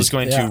 Rolu's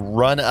going yeah. to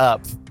run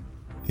up.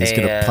 He's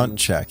going to And- punt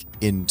Chalk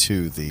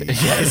into the. Yeah,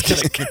 he's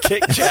going to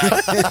kick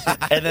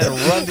Chak and then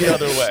run the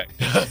other way.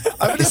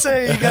 I'm going to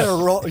say you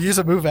got to use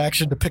a move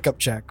action to pick up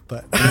Jack,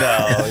 but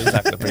No, he's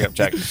not going to bring up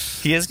Jack.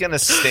 He is going to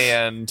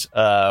stand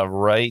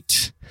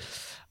right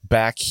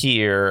back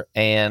here.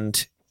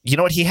 And you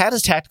know what? He had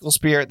his tactical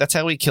spear. That's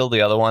how he killed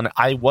the other one.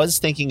 I was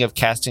thinking of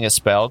casting a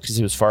spell because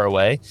he was far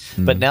away.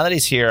 But now that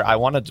he's here, I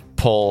wanted to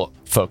pull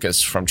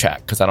focus from Chak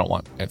because I don't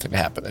want anything to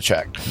happen to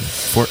Chak.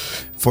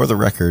 For the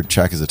record,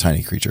 Chalk is a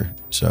tiny creature,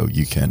 so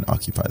you can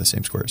occupy the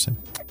same square as him.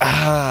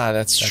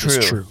 That's That true.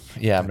 is true.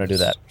 Yeah, I'm going to do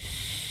that.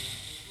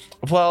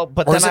 Well,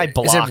 but or then is it, I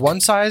block. is it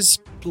one size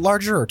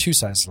larger or 2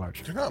 sizes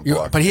larger? You're not You-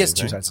 blocking but he has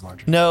 2 anything. sizes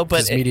larger. No, but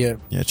Because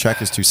medium. Yeah,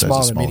 Chalk is 2 Small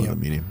sizes and smaller medium.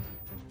 than medium.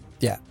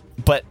 Yeah.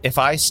 But if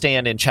I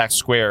stand in Chak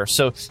Square,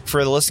 so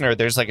for the listener,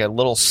 there's like a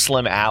little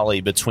slim alley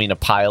between a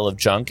pile of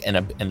junk and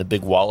the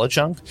big wall of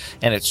junk,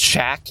 and it's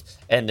Chak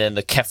and then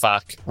the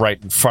Kefak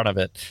right in front of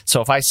it.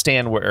 So if I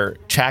stand where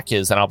Chak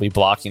is, then I'll be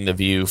blocking the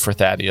view for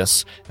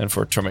Thaddeus and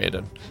for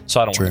Termaiden. So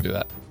I don't want to do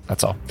that.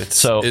 That's all.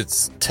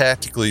 It's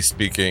tactically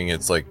speaking,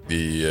 it's like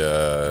the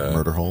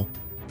Murder hole.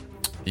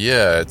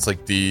 it's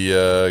like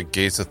the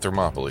gates of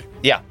Thermopylae.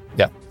 yeah.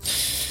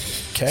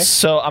 Okay.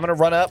 So I'm going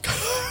to run up.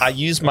 I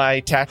use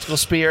my tactical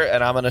spear,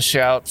 and I'm going to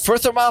shout, "For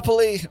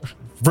Thermopylae!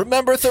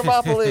 Remember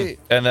Thermopylae!"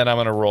 And then I'm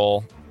going to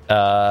roll.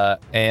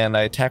 And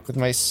I attack with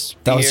my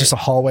spear. That was just a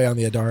hallway on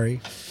the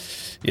Adari.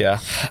 Yeah.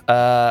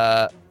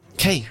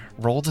 Okay,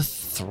 rolled a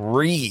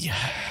 3.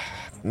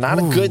 Not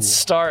a good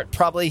start.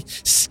 Probably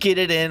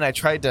skidded in. I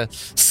tried to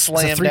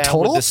slam 3 down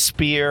total? with the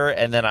spear,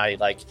 and then I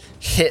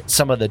hit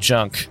some of the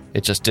junk.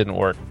 It just didn't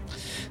work.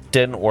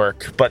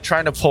 But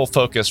trying to pull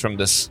focus from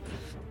this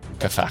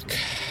Kafak.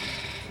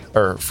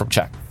 Or from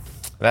Chak.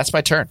 That's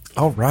my turn.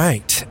 All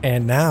right.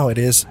 And now it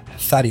is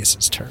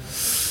Thaddeus' turn.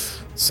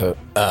 So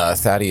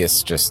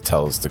Thaddeus just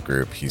tells the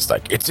group, he's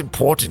like, it's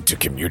important to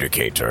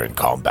communicate during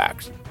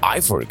combat. I,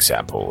 for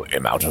example,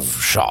 am out of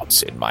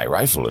shots in my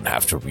rifle and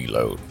have to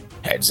reload.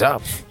 Heads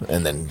up.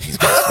 And then he's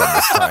going to spend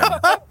this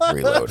time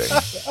reloading.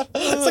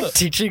 It's like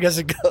teaching as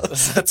it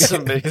goes. That's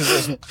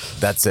amazing.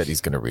 That's it. He's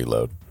going to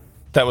reload.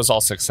 That was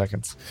all 6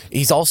 seconds.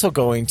 He's also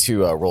going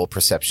to roll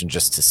perception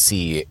just to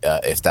see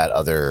if that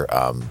other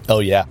Oh,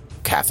 yeah.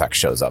 Kafak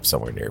shows up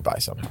somewhere nearby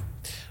somehow.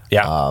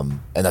 Yeah. And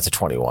that's a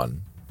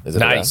 21. Is it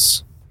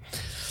Nice.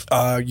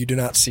 You do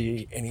not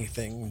see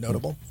anything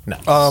notable. No.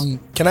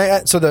 Can I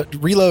add, so the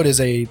reload is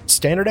a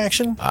standard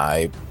action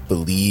I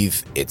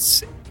believe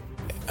it's...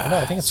 No,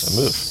 I think it's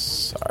a move.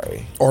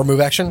 Sorry. or a move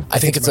action? I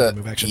think it it's might a... be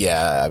move action.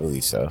 Yeah, I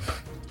believe so.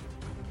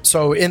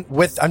 So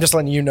I'm just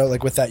letting you know,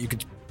 with that, you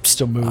could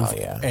still move Oh,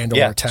 yeah. and or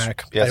Yeah.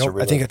 attack. Yeah, it's a I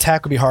think reload.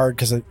 attack would be hard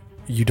because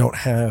you don't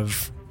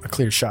have a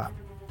clear shot,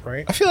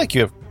 right? I feel like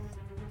he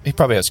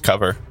probably has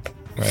cover,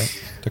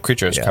 right? The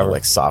creature has Yeah, cover.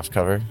 like soft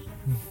cover.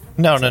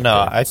 No.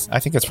 I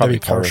think it's probably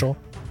Maybe partial.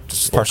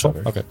 Just Partial?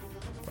 Cover. Okay.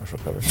 Partial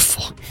cover.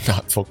 Full,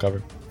 not full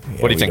cover.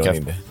 Yeah, What do you we think, don't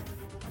Kev? need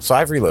to- So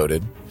I've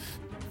reloaded.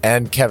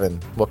 And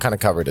Kevin, what kind of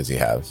cover does he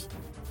have?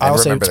 I'll I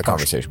say remember it's the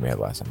conversation we had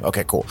last time.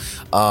 Okay, cool.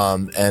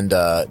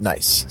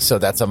 Nice. So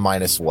that's a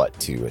minus what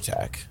to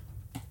attack?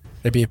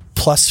 It'd be a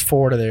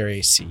 +4 to their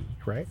AC,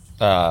 right?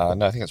 No,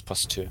 I think it's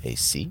 +2.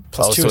 AC?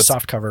 +2 so is it's-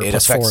 soft cover. It +4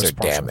 affects is their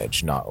partial.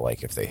 damage, not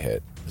like if they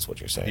hit, is what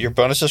you're saying. Your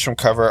bonuses from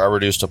cover are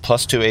reduced to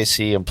 +2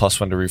 AC and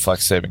 +1 to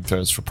reflex saving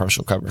throws for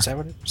partial cover. Is that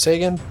what say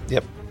again?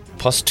 Yep.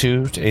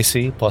 +2 to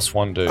AC,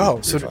 +1 to Oh,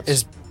 so reflex.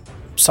 is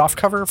soft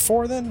cover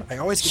 4 then? I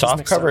always get these Soft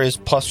mixed cover up. is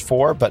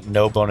 +4, but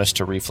no bonus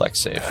to reflex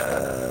save.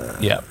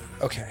 Yeah.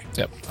 Okay.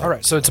 Yep. All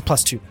right, so it's a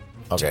 +2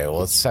 Okay,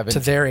 well, it's 7. to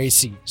their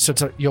AC. So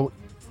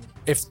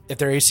if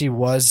their AC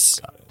was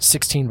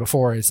 16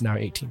 before, it's now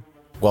 18.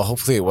 Well,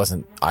 hopefully it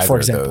wasn't either For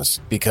of example. those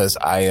because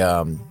I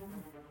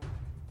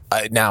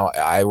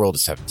rolled a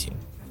 17.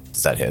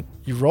 Does that hit?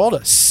 You rolled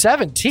a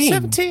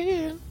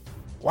 17.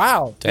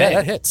 Wow. Dang. Yeah,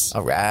 that hits.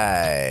 All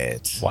right.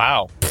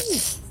 Wow.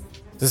 This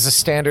is a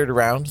standard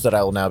round that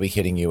I will now be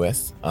hitting you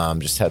with.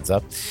 Just heads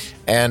up.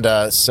 And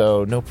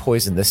so no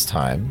poison this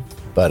time,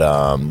 but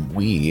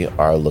we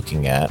are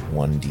looking at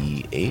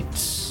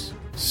 1d8.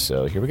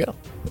 So here we go.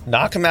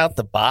 Knock him out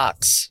the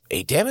box.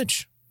 8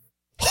 damage.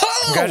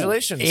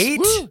 Congratulations. 8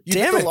 Woo, you hit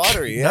damage. the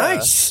lottery. Yeah.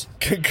 Nice.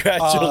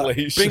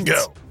 Congratulations.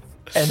 Bingo.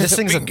 And this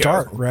thing's a Bingo.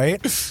 dart,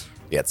 right?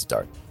 Yeah, it's a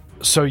dart.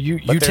 So you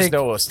But there's take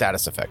no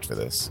status effect for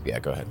this. Yeah,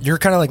 go ahead. you're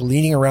kind of like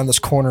leaning around this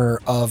corner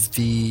of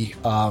the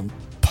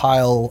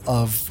pile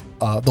of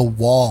the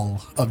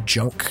wall of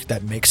junk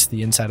that makes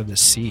the inside of the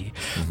sea.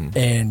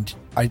 And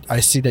I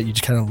see that you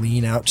just kind of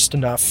lean out just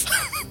enough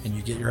and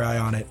you get your eye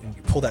on it and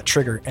you pull that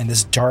trigger and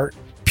this dart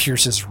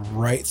pierces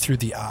right through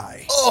the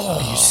eye.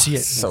 And you see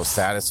it So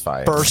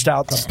satisfying. burst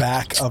out the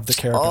back of the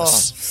Oh,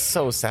 carapace.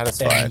 so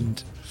satisfying.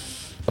 And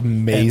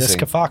Amazing. this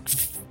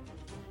Kafak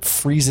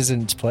freezes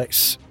in its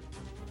place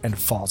and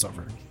falls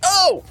over.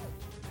 Oh!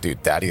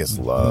 Dude, Thaddeus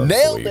loves the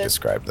Nailed way you it.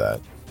 described that.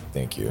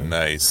 Thank you.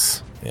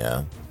 Nice.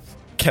 Yeah.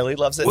 Kelly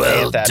loves it.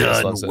 Well and Thaddeus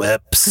done, loves it.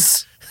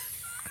 Whips.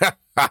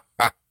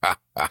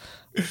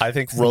 I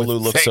think Rolu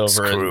looks Thanks,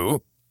 over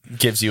crew. and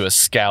gives you a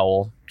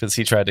scowl because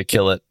he tried to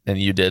kill it and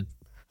you did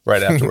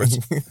right afterwards.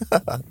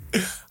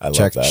 I love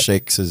Jack that.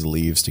 shakes his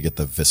leaves to get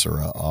the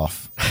viscera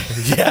off.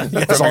 Yeah,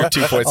 From your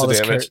 2 points all of this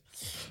damage.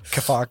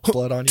 Kafak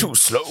blood on you.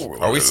 slow.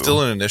 Are we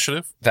still in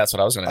initiative? That's what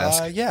I was going to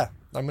ask. Yeah,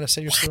 I'm going to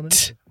say you're still in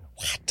it.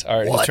 All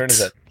right, whose What? turn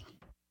is it?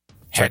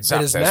 Heads It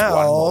up, is there's now-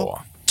 one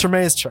more.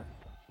 Termei's turn.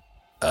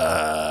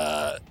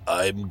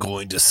 I'm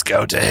going to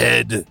scout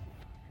ahead.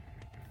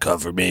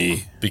 Cover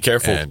me. Be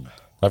careful. And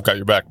I've got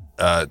your back.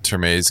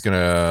 Termei's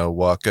gonna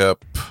walk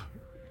up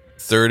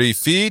 30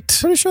 feet.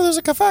 Pretty sure there's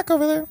a kafak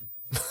over there.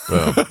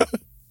 Boom.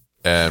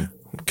 And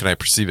can I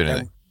perceive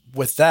anything?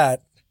 With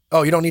that,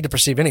 you don't need to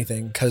perceive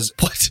anything because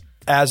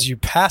as you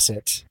pass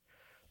it,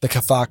 the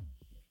Kafak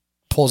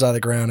pulls out of the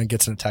ground and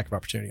gets an attack of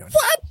opportunity on you.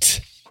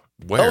 What?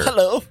 Where? Oh,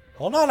 hello.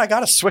 Hold on, I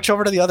got to switch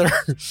over to the other.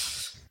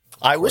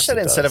 I wish that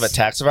it instead of does.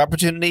 attacks of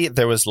opportunity,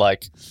 there was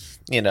like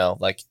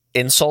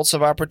insults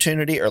of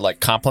opportunity or like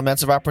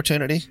compliments of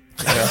opportunity.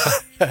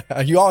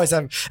 You always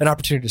have an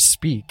opportunity to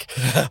speak.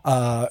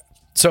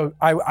 So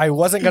I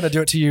wasn't going to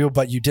do it to you,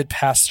 but you did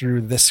pass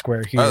through this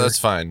square here. Oh, that's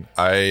fine.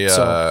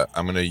 So-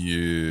 I'm gonna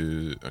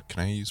use. Can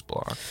I use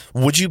block?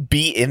 Would you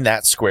be in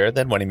that square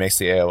then when he makes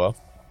the AOO?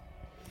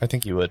 I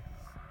think you would.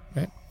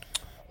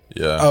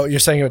 Yeah. Oh, you're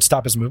saying it would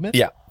stop his movement?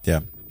 Yeah, Yeah.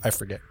 I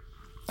forget.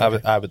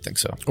 I would think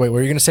so. Wait, what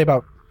were you going to say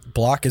about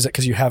block? Is it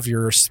because you have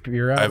your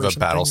spear out? I have or a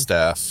battle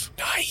something? staff.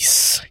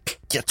 Nice.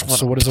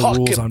 So what is the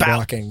rules on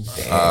blocking?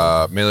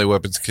 Melee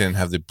weapons can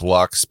have the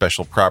block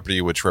special property,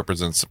 which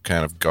represents some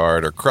kind of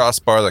guard or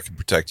crossbar that can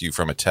protect you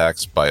from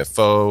attacks by a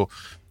foe.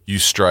 You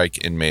strike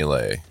in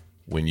melee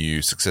when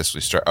you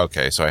successfully strike.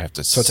 Okay, so I have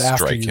to So it's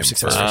after strike you him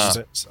successfully first. use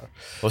it. So.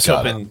 I was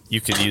Got hoping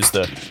you could use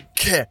the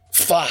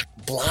fuck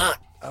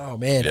block. Oh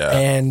man, Yeah.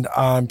 and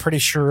I'm pretty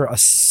sure a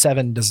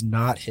 7 does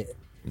not hit.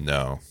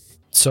 No.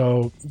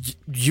 So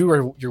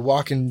you're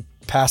walking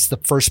past the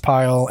first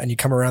pile, and you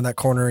come around that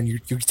corner, and you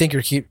think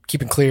you're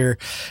keeping clear,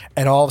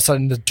 and all of a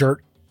sudden the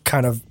dirt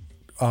kind of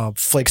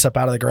flakes up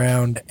out of the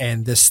ground,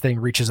 and this thing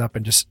reaches up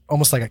and just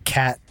almost like a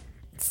cat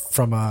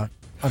from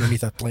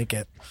underneath a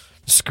blanket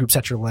scoops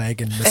at your leg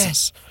and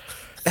misses.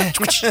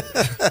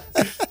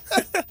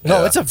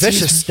 No, it's a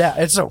vicious stab.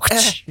 It's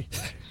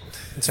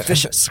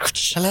vicious.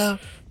 Hello.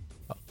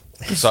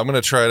 So I'm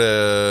gonna try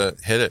to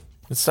hit it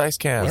It's Dice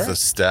Cam. with the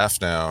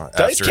staff now.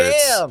 Dice after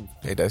it's- Cam.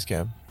 Hey, Dice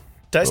Cam.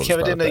 Dice Roll Cam, I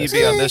the didn't know spot you'd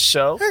be on this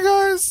show. Hey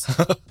guys.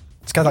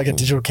 It's got like a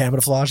digital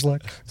camouflage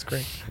look. It's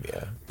great.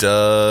 Yeah.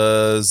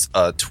 Does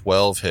a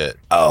 12 hit?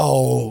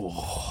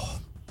 Oh,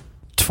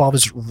 12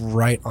 is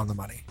right on the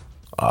money.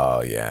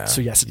 Oh, yeah.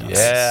 So yes, it does.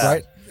 Yeah.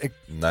 Right?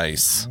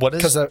 Nice. What is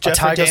Because a Jeff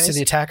tie or goes to Danny's?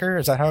 the attacker.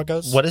 Is that how it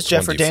goes? What does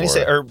Jeff or Danny 1d4.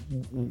 say? Or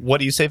what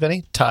do you say,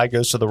 Vinny? Tie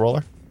goes to the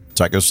roller.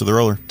 That goes to the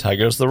roller. Tie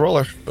goes to the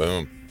roller.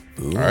 Boom.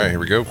 All right, here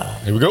we go.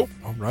 Here we go.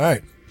 All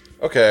right.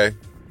 Okay.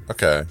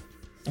 Okay.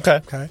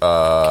 Okay.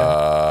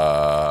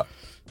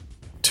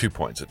 2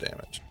 points of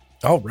damage.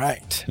 All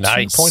right.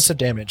 Nice. 2 points of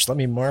damage. Let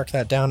me mark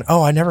that down.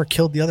 Oh, I never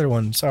killed the other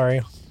one.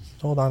 Sorry.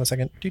 Hold on a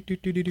second.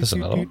 There's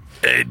another one.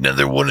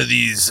 Another one of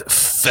these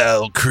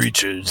foul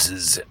creatures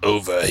is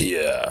over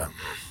here.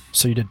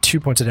 So you did 2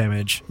 points of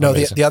damage. No,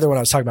 Amazing. the other one I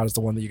was talking about is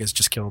the one that you guys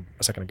just killed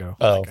a second ago.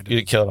 Oh, Like I you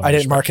didn't kill it. I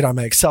didn't mark it on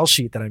my Excel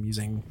sheet that I'm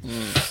using.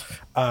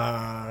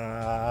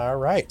 All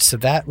right. So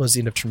that was the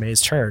end of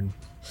Tremaine's turn.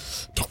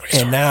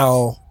 And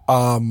now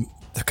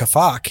the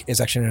Kafak is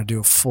actually going to do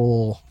a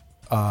full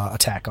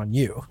attack on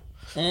you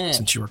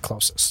since you were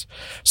closest.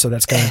 So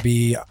that's going to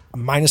be a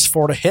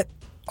 -4 to hit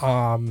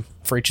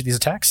for each of these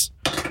attacks.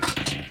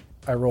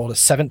 I rolled a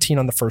 17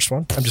 on the first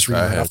one. I'm just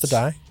reading That right off the hits.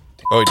 die.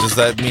 Oh, does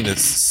that mean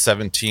it's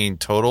 17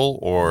 total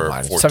or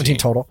 14? 17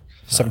 total.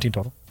 17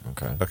 total.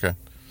 Okay.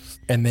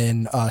 And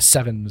then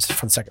 7 was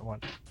from the second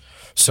one.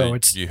 So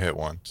it's you hit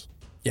once.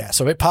 yeah.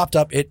 So it popped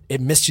up. It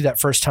missed you that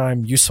first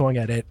time. You swung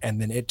at it, and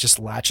then it just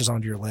latches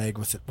onto your leg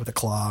with a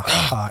claw,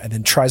 and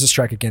then tries to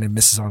strike again and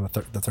misses on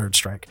the third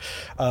strike.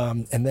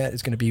 And that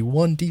is going to be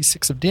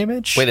 1d6 of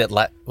damage.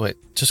 Wait,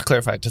 just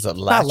clarify. Does it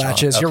latch? Not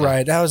latches. on? You're Okay.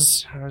 right. That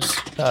was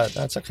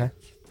That's okay.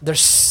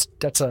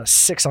 that's a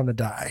 6 on the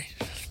die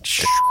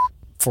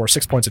for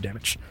 6 points of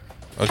damage.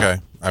 Okay,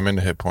 I'm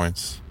into hit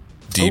points.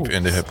 Deep Ooh.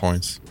 into hit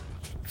points.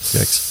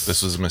 Yikes.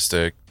 This was a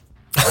mistake.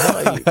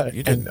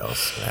 You didn't know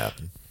this would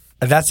happen.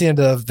 And that's the end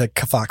of the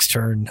Kathak's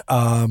turn.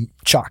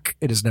 Chalk,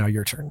 it is now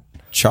your turn.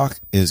 Chalk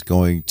is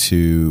going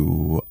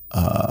to,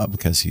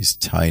 because he's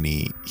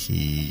tiny,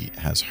 he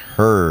has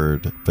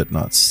heard but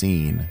not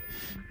seen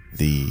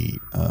the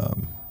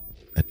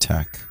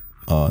attack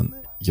on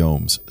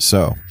Yomes.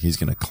 So he's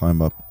going to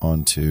climb up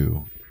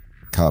onto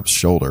Cobb's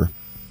shoulder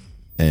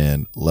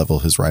and level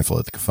his rifle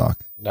at the Kathak.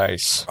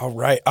 Nice. All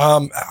right.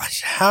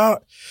 How?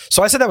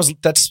 So I said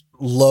that's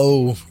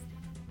low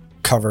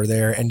cover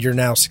there, and you're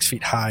now 6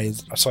 feet high.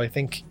 So I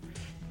think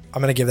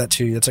I'm going to give that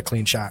to you. That's a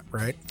clean shot,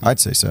 right? I'd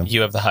say so.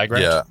 You have the high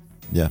ground. Yeah.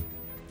 Yeah.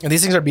 And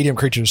these things are medium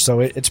creatures, so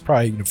it's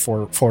probably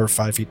 4 or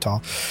 5 feet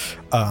tall.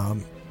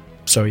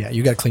 So yeah,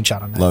 you got a clean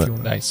shot on that. Love if you it.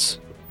 wanna- Nice.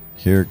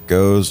 Here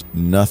goes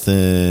nothing.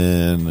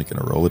 I'm going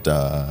to roll a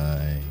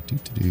die.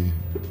 Doo-doo-doo.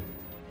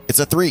 It's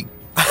a 3.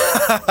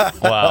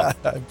 Wow.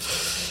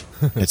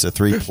 It's a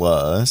 3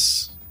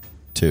 plus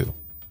 2.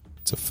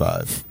 It's a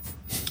 5.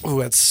 Ooh,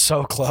 that's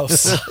so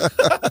close,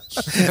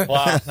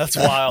 Wow. That's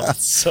wild.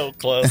 That's so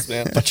close,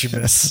 man. but you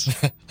miss.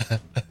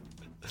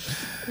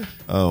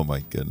 Oh my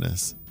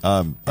goodness.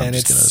 I'm And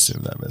just going to it's-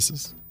 assume that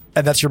misses.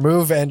 And that's your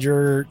move and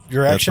your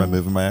That's action. my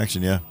move and my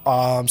action, yeah.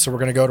 So we're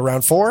going to go to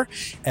round 4,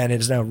 and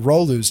it is now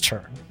Rolu's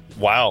turn.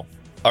 Wow.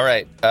 All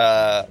right.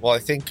 Well, I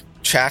think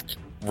Chak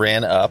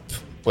ran up.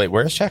 Wait,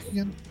 where is Chak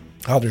again?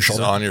 On your It's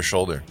shoulder. on your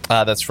shoulder.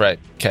 That's right.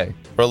 Okay.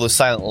 Rolu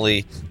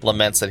silently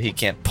laments that he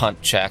can't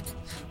punt Chak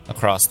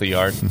across the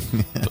yard.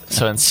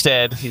 So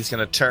instead, he's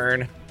going to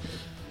turn.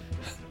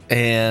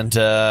 And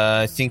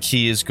I think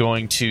he is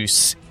going to...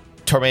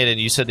 Tormaiden,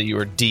 you said that you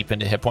were deep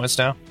into hit points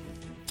now?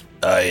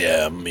 I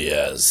am,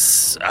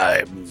 yes.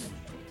 I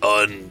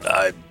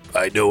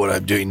know what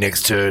I'm doing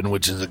next turn,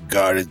 which is a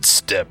guarded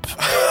step.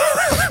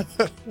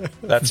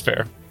 That's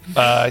fair.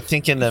 I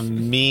think in the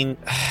mean...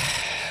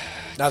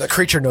 Now the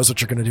creature knows what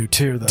you're going to do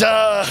too, though.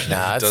 Duh!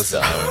 Nah, it's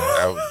Doesn't.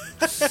 done.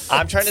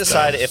 I'm trying to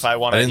decide if I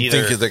want I to didn't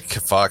either... think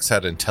that Fox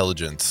had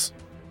intelligence,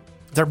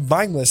 They're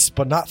mindless,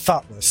 but not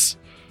thoughtless.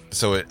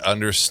 so it I'm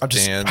just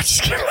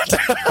understands.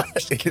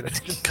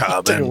 Take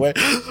Common.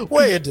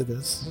 way into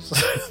this.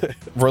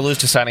 Rolu's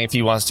deciding if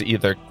he wants to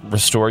either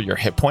restore your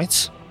hit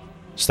points,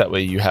 so that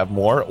way you have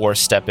more, or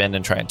step in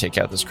and try and take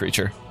out this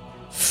creature.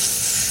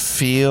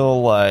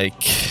 Feel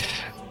like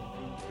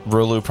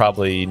Rolu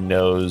probably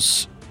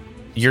knows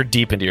you're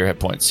deep into your hit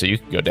points, so you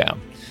can go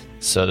down.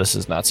 So this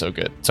is not so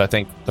good. So I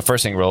think the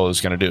first thing Rolu is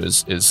going to do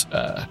is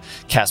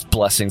cast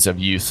Blessings of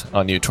Youth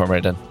on you,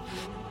 Tormaiden,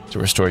 to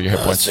restore your hit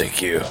points.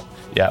 Thank you.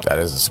 Yeah, That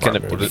is a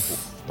smart gonna-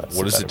 move.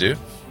 What does it do?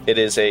 It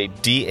is a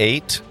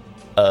D8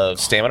 of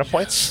stamina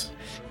points,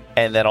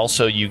 and then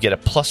also you get a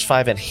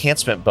 +5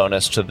 enhancement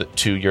bonus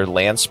to your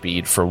land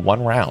speed for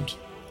 1 round.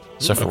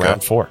 So for Okay.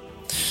 round 4.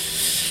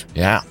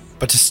 Yeah,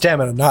 But to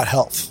stamina, not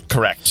health.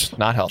 correct.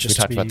 Not health. Just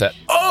We talked to about be- that.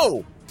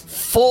 Oh,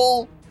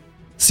 full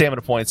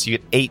stamina points. You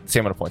get 8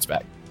 stamina points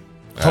back.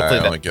 Hopefully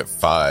I that. only get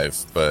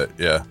 5, but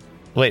yeah,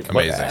 Wait,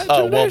 what? amazing.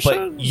 Oh well,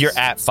 but you're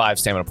at 5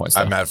 stamina points.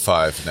 Though. I'm at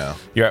 5 now.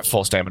 You're at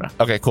full stamina.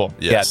 Okay, cool.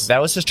 Yes. Yeah,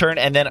 that was his turn.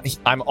 And then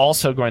I'm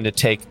also going to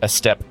take a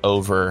step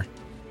over.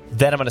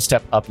 Then I'm going to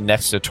step up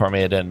next to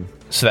Tormaiden,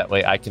 so that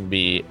way I can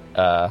be...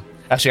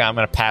 actually, I'm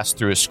going to pass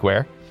through a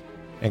square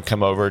and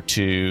come over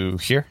to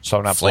here, so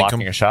I'm not Flank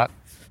blocking him. a shot.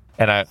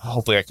 And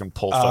hopefully I can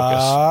pull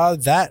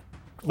focus. That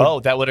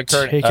That would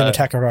occur. take an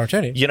attack of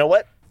opportunity. You know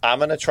what? I'm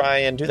going to try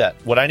and do that.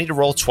 Would I need to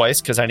roll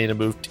twice because I need to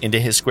move into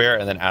his square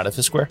and then out of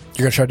his square?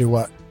 You're going to try to do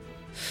what?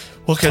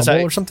 Well, because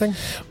Tumble or something?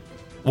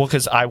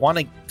 I want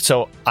to.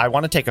 So I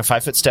want to take a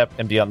 5-foot step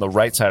and be on the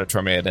right side of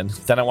Tormaiden.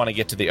 Then I want to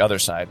get to the other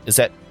side. Is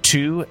that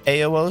 2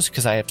 AOOs?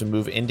 Because I have to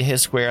move into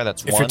his square.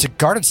 That's If 1. it's a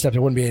guarded step, it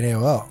wouldn't be an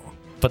AOO.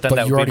 But then but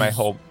that you would be my already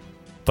whole.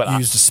 But You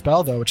used a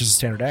spell, though, which is a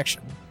standard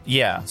action.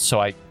 yeah, so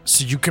I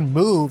So you can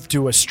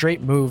do a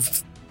straight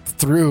move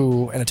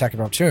through an attack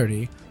of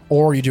opportunity,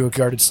 or you do a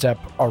guarded step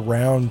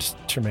around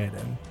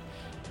Tormaiden,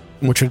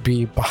 which would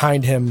be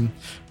behind him.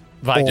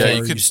 I Or Yeah, can't-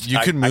 you could just- you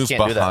I- could I move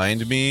can't do that.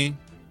 behind me.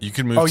 You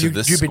can move to you'd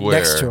this be square.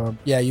 next to him.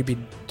 Yeah, you'd be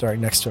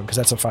next to him because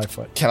that's a 5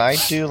 foot. Can I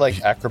do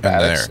like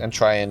acrobatics there. and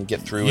try and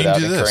get through You can without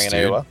do this, incurring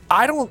an dude.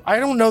 AOO? I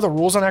don't know the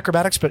rules on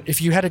acrobatics, but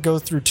if you had to go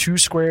through 2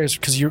 squares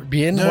because you'd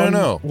be in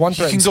No. one He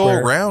can threatened go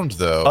square. around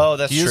though. Oh,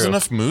 that's he has true.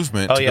 enough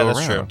movement Oh, to yeah, go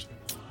that's around.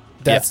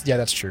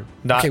 That's true.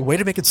 Not- Okay, way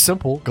to make it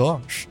simple.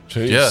 Gosh.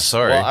 Yeah,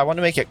 sorry. Well, I want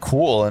to make it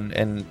cool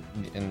and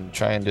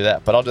try and do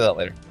that, but I'll do that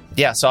later.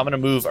 Yeah, so I'm going to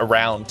move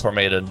around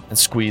Tormaiden and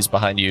squeeze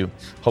behind you.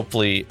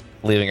 Hopefully,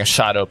 leaving a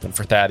shot open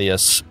for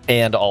Thaddeus,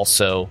 and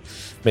also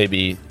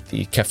maybe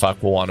the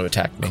Kefak will want to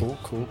attack me.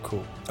 Cool.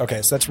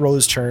 Okay, so that's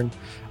Rolu's turn.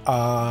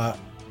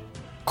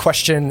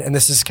 Question, and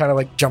this is kind of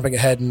like jumping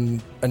ahead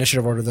in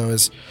initiative order, though,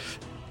 is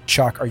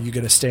Chalk, are you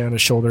going to stay on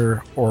his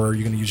shoulder, or are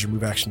you going to use your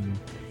move action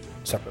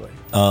separately?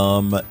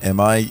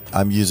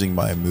 I'm using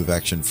my move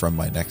action from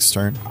my next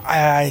turn.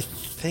 I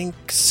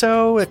think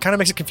so. It kind of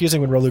makes it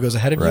confusing when Rolu goes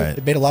ahead of you. Right.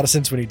 It made a lot of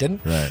sense when he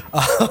didn't.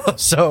 Right.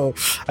 So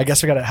I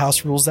guess we got to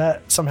house rules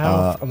that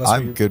somehow, unless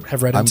I'm we good.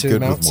 have read I'm into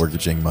good mounts. with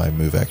mortgaging my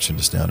move action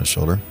to stay on his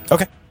shoulder.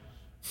 Okay.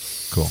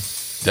 Cool.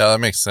 Yeah, that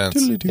makes sense.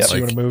 Yeah, so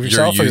you wanna move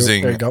yourself, or You're you-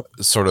 using there you go.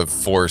 sort of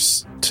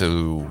force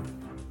to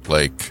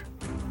like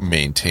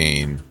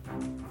maintain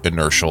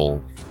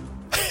inertial,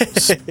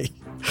 you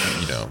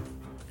know.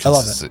 I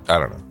love it. I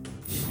don't know.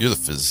 You're the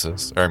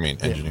physicist, or I mean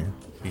engineer.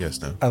 You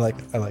guys know. I like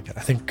it.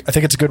 I think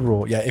it's a good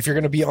rule. Yeah, if you're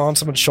going to be on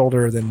someone's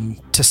shoulder, then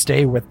to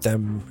stay with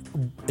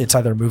them, it's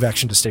either a move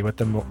action to stay with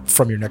them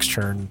from your next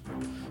turn,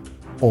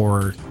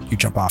 or you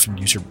jump off and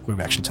use your move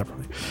action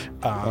separately.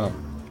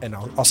 And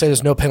I'll say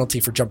there's no penalty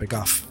for jumping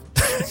off.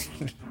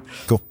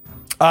 Cool.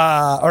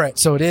 All right,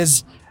 so it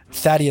is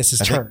Thaddeus'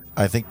 turn.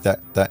 I think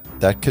that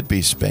could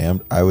be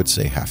spammed. I would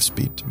say half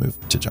speed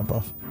to jump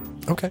off.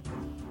 Okay.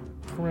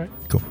 All right.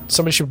 Cool.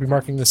 Somebody should be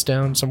marking this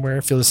down somewhere.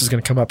 I feel this is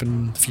going to come up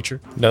in the future.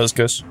 Nose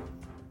goes.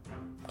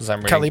 Because I'm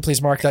reading. Kelly,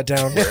 please mark that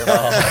down. The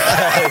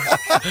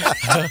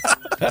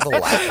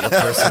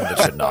person that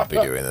should not be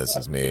doing this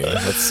is me.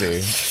 Let's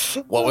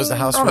see. What was the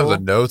house I don't have rule?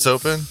 the notes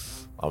open.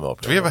 I'm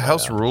open. Do we have a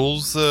house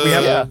rules? We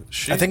have Yeah.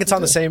 sheet? I think it's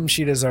on the same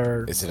sheet as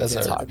our. Is it That's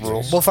at the our top?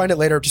 rule. We'll find it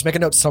later. Just make a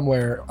note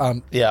somewhere.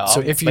 Yeah, So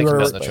I'll if make you a are,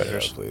 note in the Later,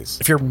 treasures. please.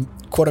 if you're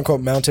quote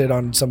unquote mounted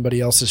on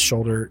somebody else's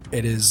shoulder,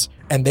 it is,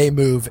 and they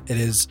move, it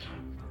is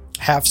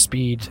half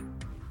speed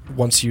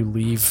once you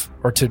leave,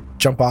 or to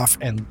jump off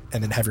and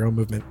then have your own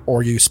movement,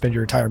 or you spend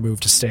your entire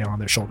move to stay on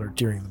their shoulder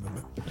during the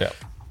movement. Yeah.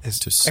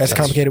 It's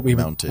complicated. We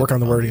Mounted work on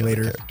the wording other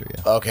later. character,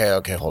 yeah.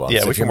 Okay, hold on. Yeah,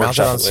 So we if you're can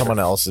mounted workshop on it later. someone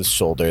else's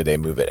shoulder, they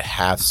move at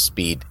half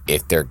speed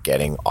if they're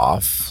getting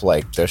off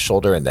like their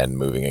shoulder and then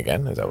moving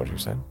again. Is that what you're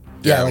saying?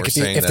 Yeah, we're like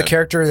saying if the that-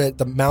 character that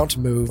the mount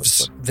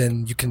moves,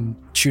 then you can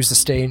choose to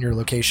stay in your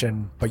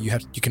location, but you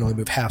can only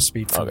move half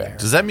speed from Okay. there.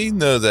 Does that mean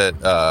though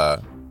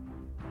that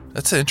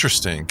that's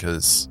interesting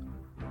because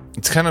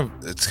it's kind of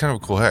a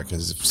cool hack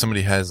because if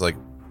somebody has like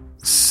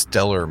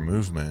stellar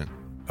movement,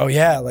 Oh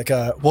yeah, like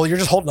well, you're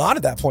just holding on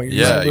at that point.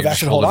 You're Yeah, using move you're action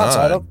just to hold on.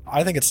 holding So on.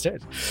 I think it's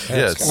stayed.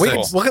 yeah,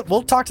 it's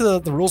We'll talk to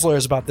the rules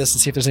lawyers about this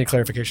and see if there's any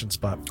clarifications.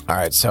 But All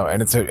right. So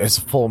and it's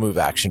a full move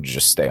action to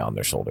just stay on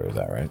their shoulder. Is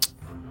that right?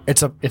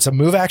 it's a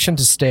move action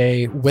to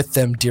stay with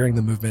them during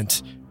the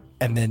movement,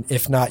 and then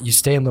if not, you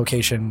stay in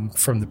location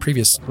from the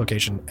previous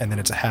location, and then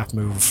it's a half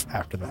move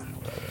after that.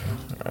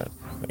 All right.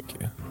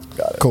 Thank you.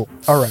 Got it. Cool.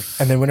 All right,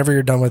 and then whenever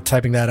you're done with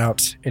typing that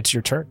out, it's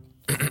your turn.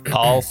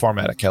 I'll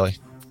format it, Kelly.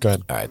 Go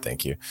ahead. All right,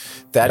 thank you.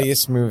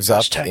 Thaddeus moves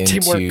up Hashtag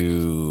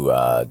into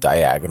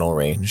diagonal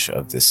range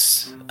of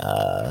this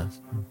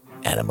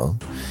animal,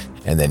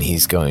 and then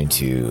he's going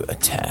to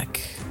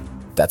attack.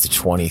 That's a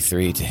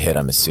 23 to hit.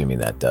 I'm assuming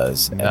that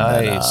does. And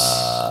then, Nice.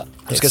 I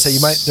was gonna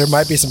say there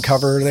might be some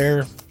cover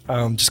there,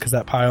 just because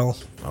that pile,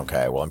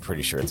 Okay, well, I'm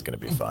pretty sure it's going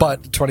to be fine.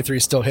 but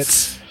 23 still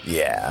hits.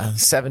 yeah,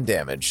 7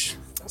 damage.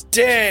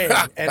 Dang,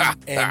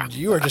 and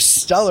you are just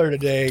stellar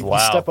today. You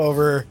Wow. step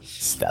over,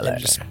 Stellar.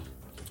 and just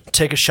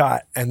take a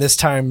shot, and this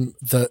time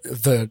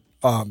the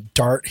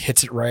dart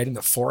hits it right in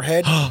the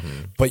forehead,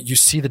 but you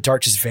see the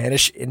dart just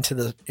vanish into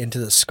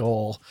the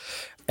skull,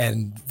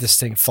 and this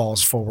thing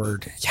falls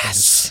forward.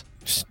 Yes,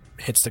 just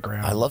hits the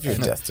ground. I love your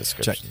And- death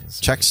descriptions.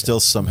 Chuck still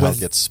somehow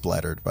With- gets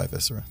splattered by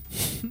Viscera.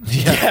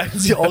 Yeah,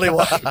 it's the only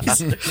one.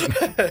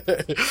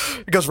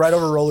 It goes right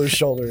over Roller's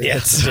shoulder.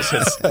 Yes,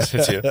 just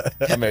hits you.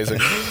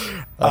 Amazing.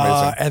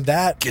 And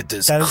that Get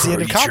this that is the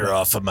end of creature combat.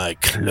 off of my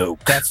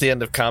cloak. That's the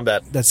end of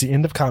combat. That's the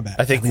end of combat.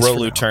 I think at least for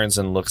Rolu now. turns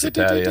and looks at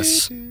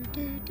Thaddeus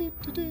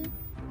and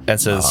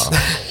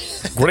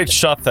says, "Great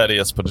shot,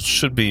 Thaddeus, but it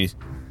should be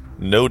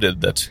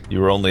noted that you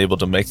were only able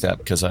to make that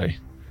because I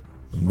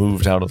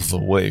moved out of the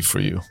way for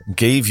you.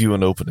 Gave you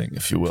an opening,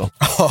 if you will.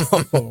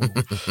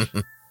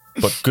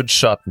 But good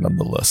shot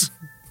nonetheless."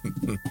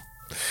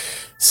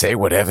 Say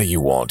whatever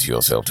you want to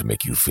yourself to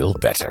make you feel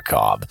better,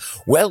 Cobb.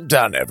 Well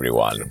done,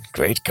 everyone.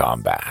 Great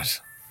combat.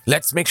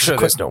 Let's make sure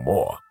there's no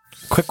more.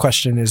 Quick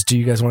question is: do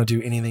you guys want to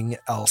do anything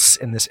else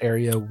in this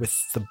area with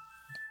the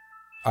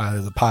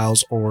either the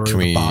piles or Can the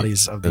we-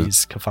 bodies of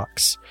these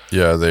kafaks?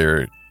 yeah,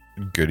 they're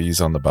goodies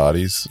on the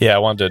bodies. Yeah, I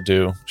wanted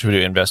to should we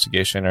do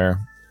investigation or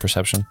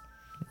perception?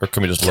 Or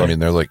can we just I look? mean,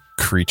 they're like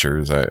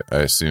creatures. I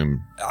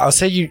assume. I'll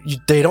say you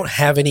they don't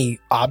have any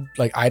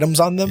items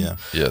on them. Yeah.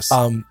 Yes.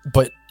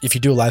 But if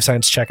you do a life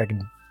science check, I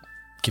can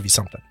give you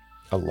something.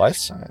 A life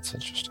science,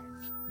 interesting.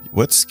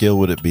 What skill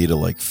would it be to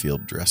like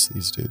field dress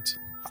these dudes?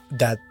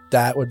 That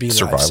would be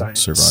Survival. life science.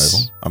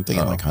 Survival. I'm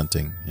thinking Oh. like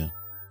hunting. Yeah.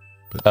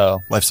 Oh,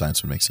 Life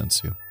science would make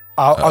sense too.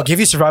 I'll give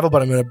you survival,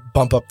 but I'm going to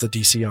bump up the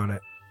DC on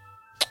it.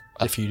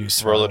 If you do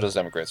survival. Rolo doesn't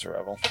have a great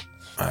survival.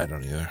 I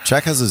don't either.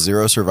 Jack has a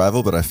 0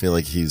 survival, but I feel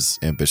like he's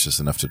ambitious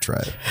enough to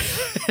try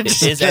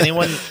it. Is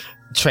anyone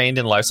trained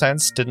in life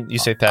science? Didn't you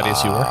say,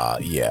 Thaddeus, you were?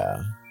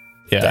 Yeah.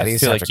 Yeah,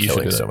 Thaddeus, I feel after like you should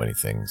killing do so that. many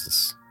things,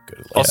 is good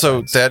at life Also,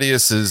 science.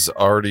 Thaddeus has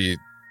already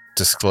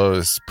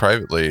disclosed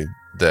privately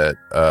that,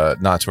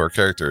 not to our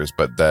characters,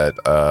 but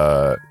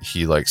that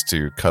he likes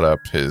to cut up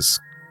his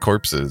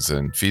corpses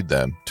and feed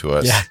them to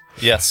us. Yeah.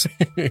 Yes.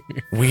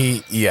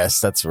 Yes,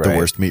 that's right. The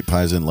worst meat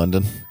pies in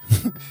London.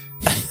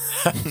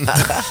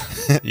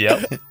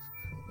 Yep.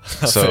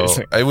 So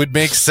Amazing. it would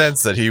make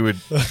sense that he would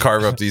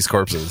carve up these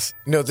corpses.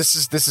 No, this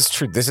is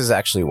true. This is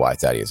actually why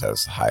Thaddeus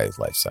has high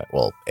life science.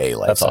 Well, a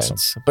life That's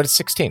science. But it's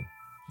 16.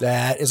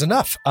 That is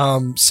enough.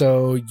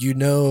 So you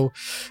know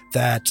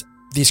that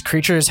these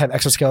creatures have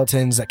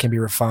exoskeletons that can be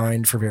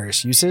refined for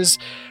various uses.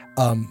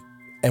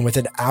 And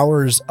within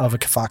hours of a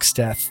Kafak's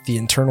death, the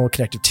internal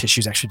connective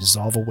tissues actually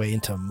dissolve away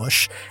into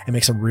mush and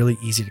makes them really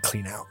easy to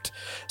clean out.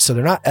 So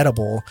they're not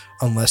edible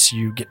unless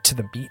you get to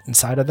the meat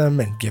inside of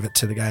them and give it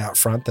to the guy out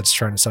front that's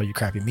trying to sell you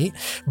crappy meat.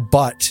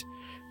 But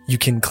you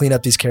can clean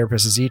up these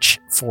carapaces each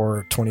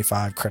for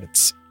 25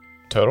 credits.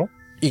 Total?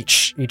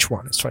 Each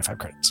one is 25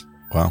 credits.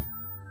 Wow.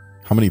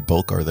 How many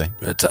bulk are they?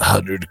 That's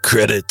 100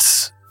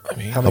 credits. I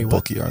mean, How How many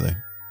bulky are they?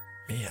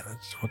 Yeah,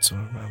 what's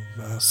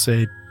I'll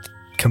say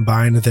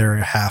combined they're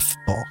half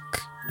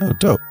bulk. Oh,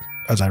 dope.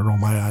 As I roll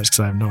my eyes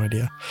because I have no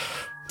idea.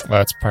 Well,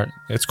 that's part.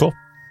 It's cool.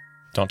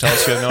 Don't tell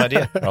us you have no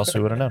idea, or else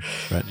we would have known.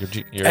 Right.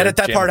 You're Edit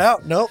that jamming. part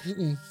out. Nope.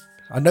 Mm-mm.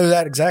 I know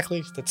that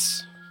exactly.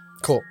 That's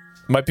cool.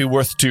 Might be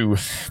worth to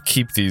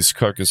keep these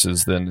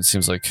carcasses. Then it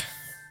seems like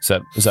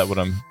is that what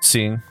I'm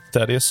seeing,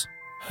 Thaddeus?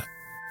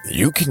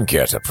 You can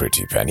get a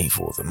pretty penny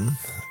for them.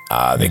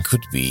 They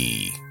could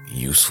be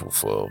useful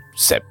for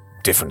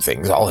different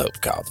things. I'll help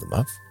carve them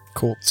up.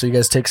 Cool. So you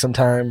guys take some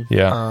time.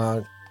 Yeah.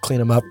 Clean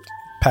them up,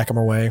 pack them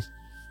away.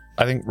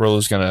 I think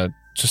Rollo's gonna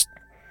just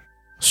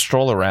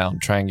stroll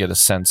around, try and get a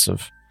sense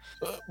of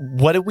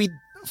what did we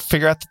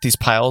figure out that these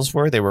piles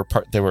were? They were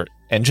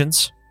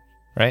engines,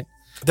 right?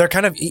 They're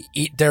kind of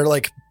they're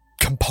like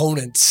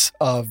components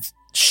of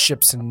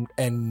ships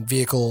and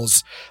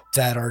vehicles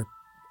that are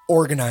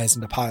organized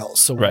into piles.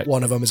 So Right.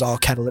 one of them is all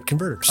catalytic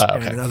converters, Okay.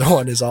 and another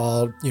one is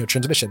all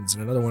transmissions,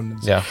 and another one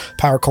is Yeah.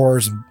 power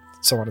cores, and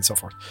so on and so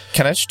forth.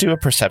 Can I just do a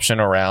perception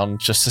around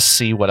just to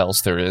see what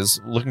else there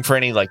is? Looking for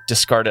any like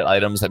discarded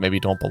items that maybe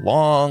don't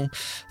belong.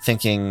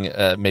 Thinking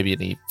maybe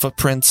any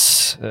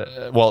footprints.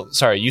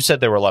 Sorry, you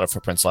said there were a lot of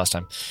footprints last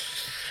time.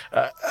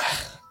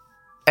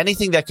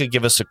 Anything that could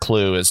give us a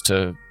clue as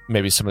to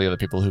maybe some of the other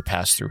people who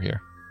passed through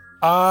here.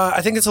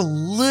 I think it's a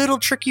little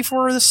tricky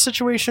for this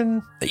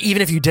situation.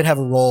 Even if you did have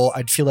a role,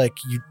 I'd feel like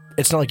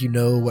it's not like you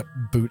know what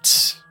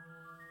boots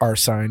are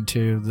assigned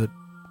to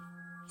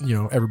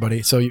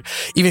everybody. So even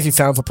if you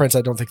found footprints,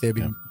 I don't think they'd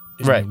be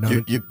Right.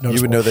 You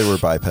would know they were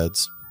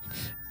bipeds.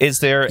 Is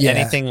there Yeah.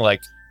 anything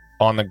like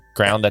on the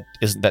ground that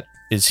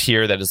is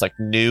here that is like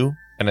new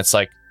and it's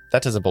like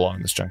that doesn't belong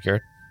in this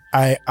junkyard?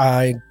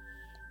 I'm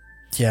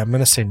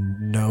gonna say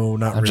no,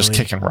 not I'm really. just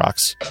kicking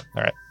rocks.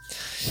 All right.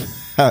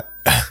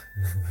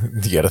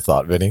 You got a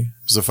thought, Vinny?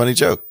 It was a funny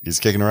joke. He's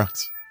kicking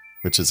rocks,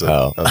 which is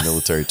a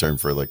military term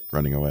for like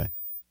running away.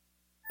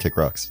 Kick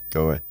rocks.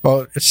 Go away.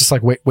 Well, it's just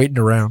like waiting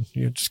around.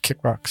 You just kick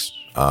rocks.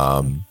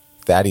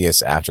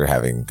 Thaddeus, after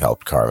having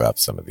helped carve up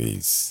some of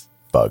these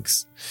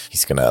bugs,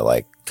 he's gonna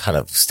like kind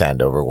of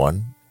stand over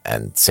one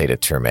and say to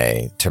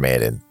Terme,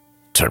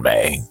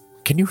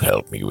 can you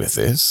help me with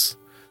this?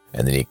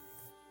 And then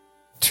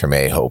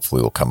Terme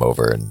hopefully will come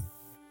over and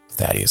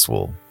Thaddeus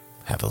will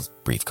have a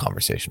brief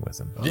conversation with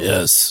him.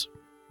 yes.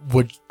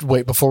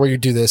 Wait before you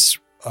do this.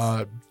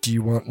 Do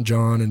you want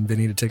John and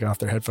Vinny to take off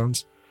their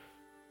headphones?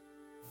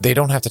 They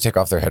don't have to take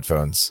off their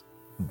headphones,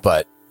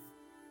 but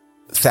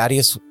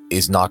Thaddeus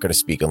is not going to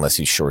speak unless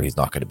he's sure he's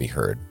not going to be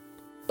heard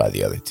by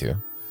the other two.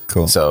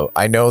 Cool. So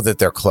I know that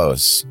they're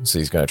close, so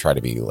he's going to try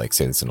to be like,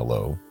 say this in a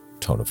low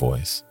tone of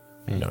voice.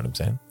 You know what I'm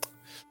saying?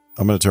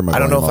 I'm going to turn my I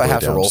don't know volume if I all the way have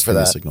to down roll just for the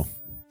that. Signal.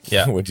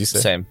 Yeah. What'd you say?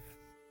 Same.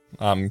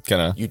 I'm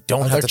gonna. You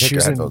don't have They're to take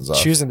your headphones off.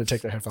 choosing to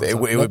take their headphones It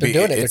off. would be.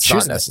 doing it. They're It's not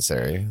choosing it.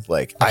 necessary.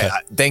 Like, I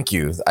thank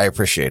you. I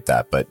appreciate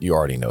that, but you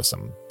already know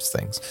some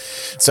things.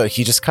 So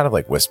he just kind of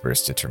like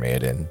whispers to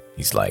Termeadin.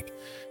 He's like,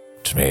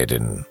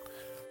 Termeadin,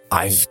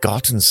 I've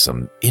gotten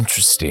some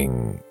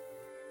interesting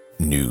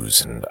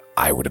news, and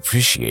I would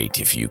appreciate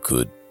if you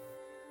could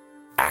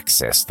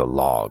access the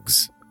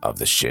logs of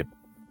the ship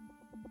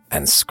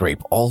and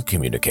scrape all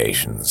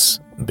communications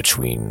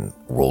between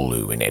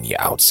Rolu and any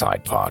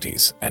outside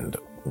parties. And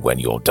when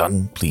you're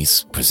done,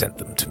 please present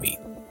them to me.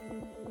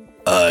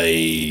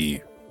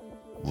 I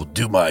will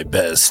do my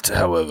best.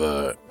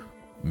 However,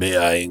 may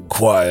I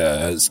inquire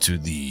as to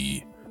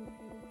the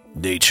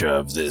nature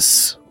of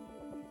this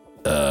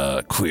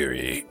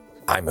query?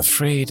 I'm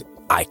afraid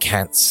I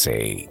can't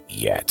say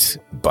yet,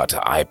 but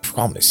I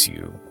promise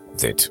you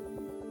that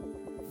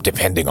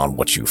depending on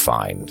what you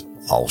find,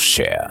 I'll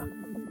share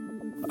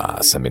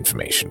some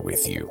information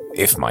with you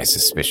if my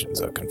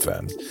suspicions are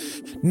confirmed.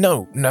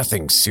 No,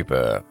 nothing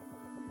super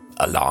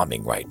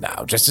alarming right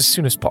now. Just as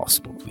soon as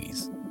possible,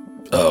 please.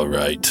 All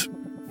right.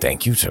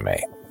 Thank you, Treme.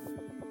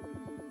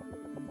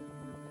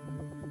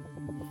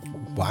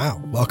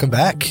 Wow. Welcome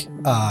back,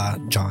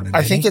 John. And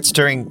I think Vinny.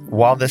 it's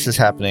while this is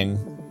happening,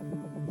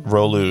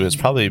 Rolu has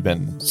probably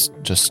been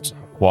just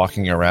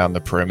walking around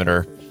the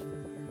perimeter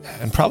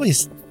and probably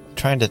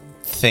trying to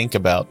think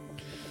about.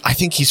 I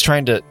think he's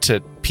trying to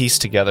piece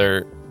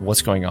together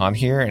what's going on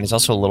here, and he's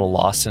also a little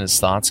lost in his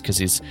thoughts because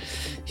he's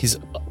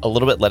a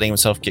little bit letting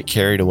himself get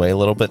carried away a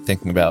little bit,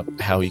 thinking about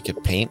how he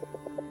could paint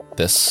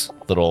this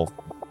little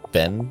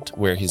bend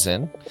where he's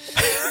in.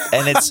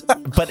 And it's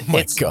not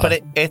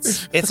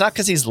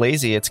because he's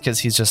lazy. It's because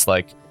he's just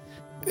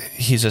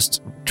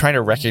trying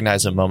to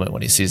recognize a moment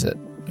when he sees it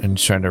and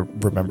trying to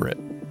remember it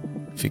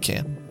if he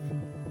can.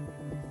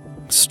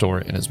 Store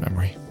it in his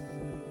memory.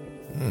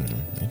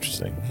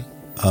 Interesting.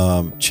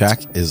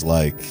 Chak is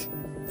like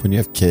when you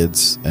have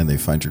kids and they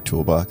find your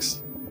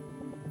toolbox,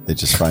 they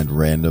just find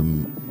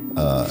random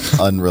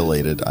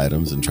unrelated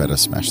items and try to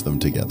smash them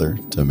together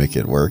to make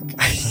it work.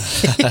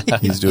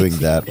 He's doing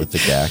that with the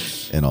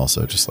GAC and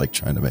also just like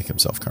trying to make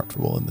himself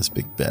comfortable in this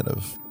big bed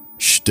of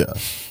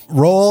stuff.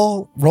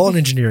 roll an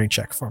engineering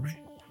check for me.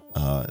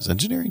 Is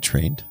engineering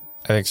trained?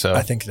 I think so.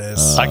 I think it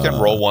is. I can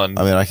roll one.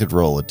 I mean, I could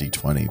roll a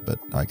d20, but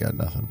I got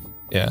nothing.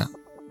 Yeah.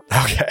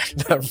 Okay.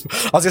 I was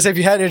gonna say if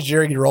you had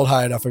engineering, you rolled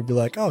high enough, I'd be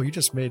like, oh, you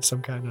just made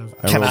some kind of.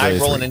 Can I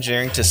rolled roll a an 3.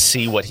 engineering to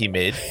see what he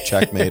made?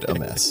 Chak made a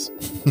mess.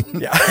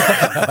 Yeah.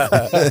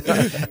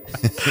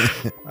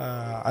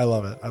 I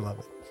love it.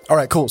 All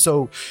right, cool.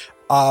 So,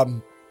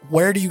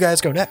 where do you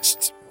guys go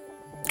next?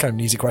 Kind of an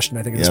easy question,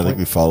 I think. At Yeah, this I think point.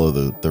 we follow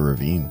the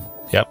ravine.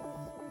 Yep.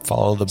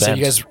 Follow the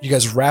bend. So you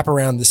guys wrap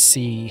around the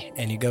sea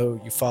and you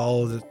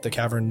follow the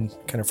cavern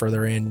kind of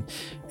further in,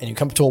 and you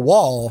come to a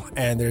wall,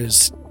 and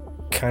there's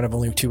kind of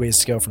only 2 ways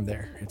to go from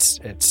there. It's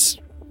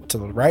to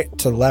the right,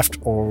 to the left,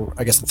 or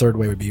I guess the third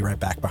way would be right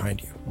back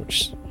behind you,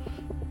 which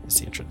is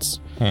the entrance.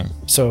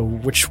 So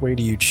which way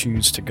do you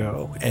choose to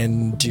go?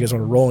 And do you guys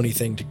want to roll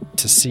anything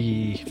to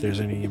see if there's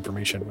any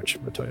information, which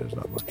I'm going to tell you there's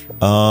not much.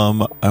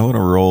 I want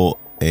to roll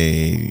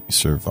a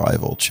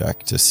survival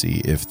check to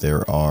see if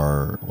there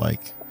are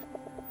like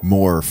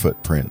more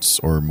footprints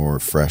or more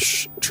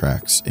fresh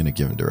tracks in a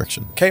given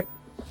direction. Okay,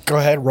 go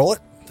ahead, roll it.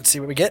 Let's see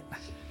what we get.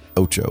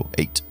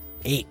 8.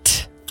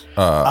 8.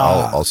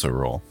 I'll also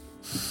roll.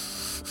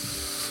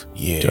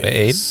 Yes. Do I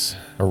aid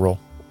or roll?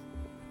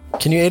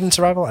 Can you aid in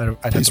survival? I'd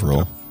have Please to look it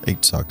roll. up.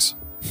 8 sucks.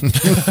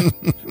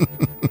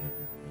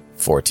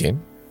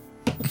 14.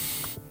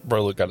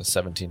 Rolu got a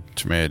 17.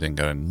 Treme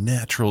got a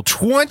natural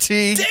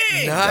 20.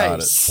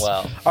 Nice.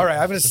 Wow. All right,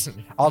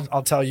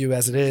 I'll tell you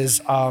as it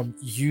is.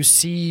 You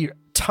see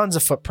tons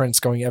of footprints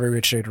going every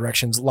which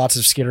directions, lots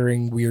of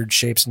skittering, weird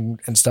shapes and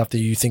stuff that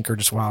you think are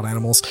just wild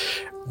animals,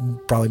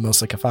 probably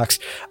most like a fox.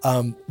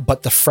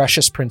 But the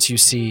freshest prints you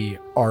see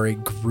are a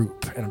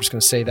group, and I'm just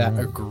going to say that,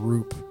 a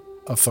group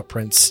of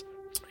footprints,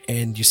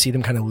 and you see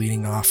them kind of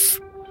leading off.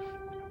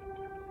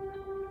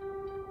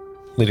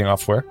 Leading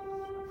off where?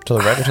 To the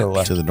right or to the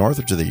left? To the north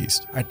or to the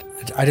east? I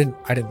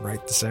didn't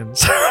write this in.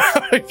 So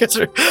I guess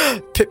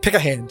pick a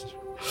hand.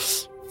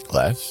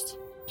 Left.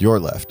 Your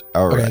left.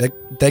 Our Okay,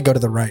 right. they go to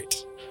the right.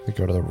 They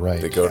go to the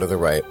right. They go to the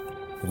right.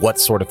 What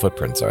sort of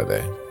footprints are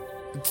they?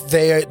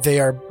 They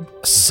are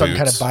some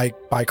Boots. kind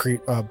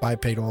of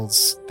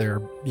bipedals.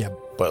 They're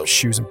Well,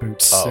 shoes and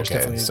boots. oh, There's okay.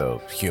 definitely-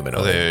 So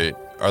humanoid.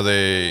 Are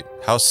they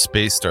how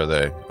spaced are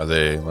they? Are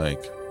they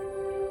like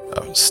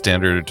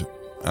standard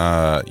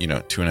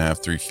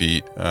 2.5, 3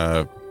 feet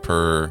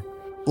per?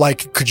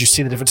 like, could you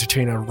see the difference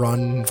between a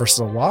run versus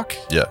a walk?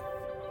 Yeah.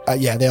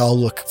 Yeah, they all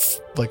look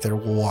like they're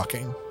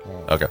walking.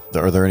 Okay.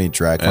 Are there any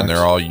drag And marks?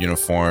 they're all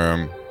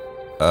uniform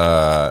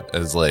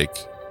as like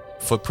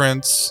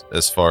footprints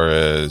as far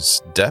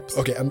as depth.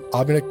 Okay, I'm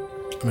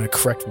gonna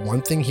correct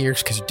one thing here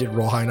because you did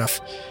roll high enough.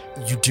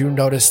 You do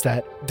notice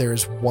that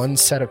there's one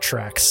set of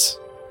tracks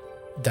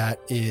that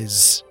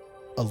is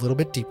a little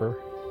bit deeper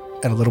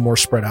and a little more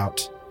spread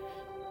out.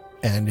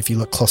 And if you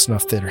look close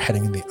enough, they're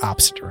heading in the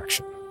opposite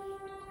direction.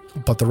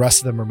 But the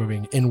rest of them are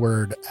moving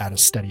inward at a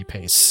steady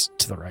pace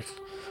to the right.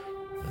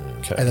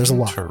 Okay. And there's a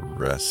lot.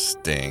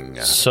 Interesting.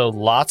 So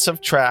lots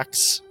of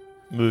tracks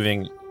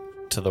moving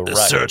to the The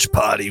right. search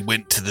party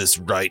went to this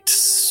right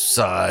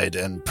side,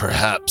 and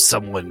perhaps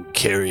someone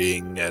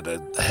carrying at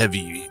a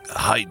heavy,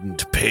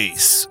 heightened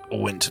pace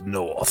went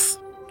north.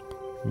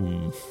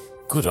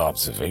 Good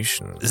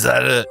observation. Is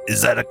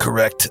that a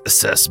correct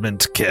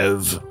assessment,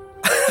 Kev?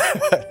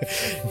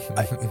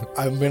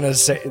 I'm gonna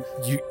say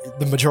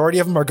the majority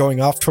of them are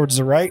going off towards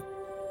the right,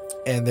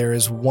 and there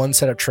is one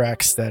set of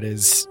tracks that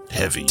is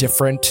Heavy.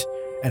 different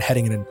and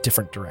heading in a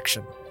different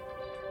direction,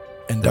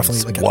 and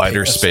definitely like at a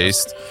wider pace-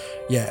 spaced,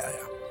 Yeah,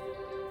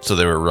 so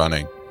they were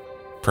running,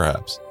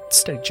 perhaps.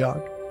 steady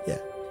jog. Yeah,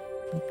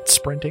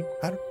 sprinting.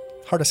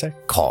 Hard to say.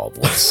 Cobb,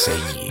 what say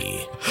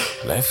ye?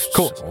 Left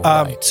Cool. or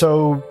right?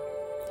 So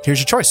here's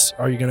your choice: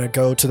 are you gonna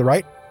go to the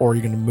right or are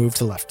you gonna move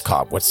to the left?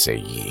 Cobb, what say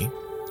ye?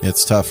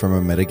 It's tough from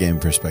a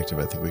metagame perspective.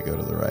 I think we go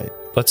to the right.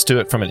 Let's do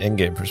it from an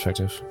in-game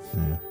perspective.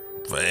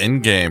 In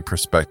game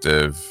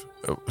perspective,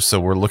 so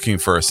we're looking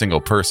for a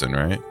single person,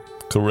 right?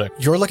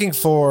 Correct. You're looking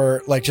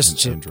for, like,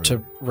 just An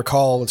to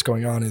recall what's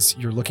going on is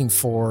you are looking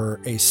for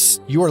a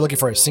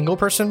single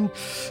person,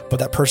 but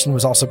that person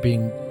was also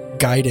being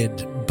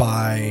guided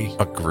by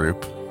A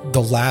group.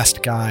 the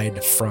last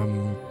guide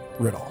from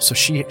Riddle. So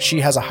she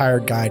has a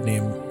hired guide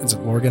named, is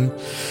it Lorgan?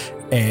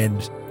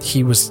 And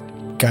he was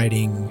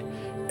guiding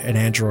an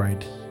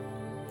android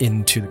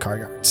into the car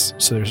yards.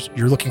 So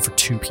you're looking for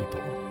 2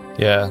 people.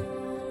 Yeah.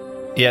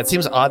 Yeah, it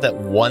seems odd that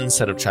one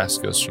set of tracks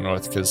goes to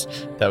north because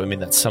that would mean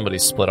that somebody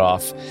split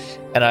off.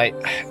 And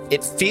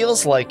it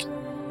feels like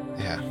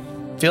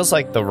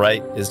the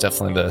right is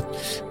definitely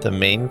the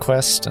main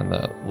quest and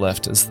the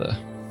left is the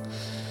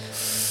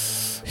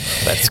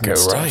Let's go hidden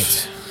stuff.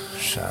 right,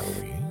 shall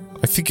we?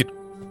 I think it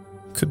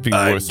could be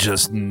I'm worth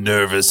just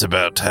nervous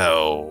about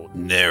how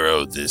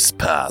narrow this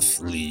path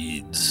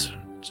leads.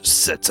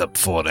 Sets up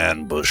for an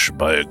ambush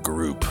by a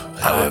group.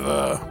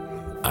 However,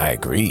 I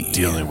agree.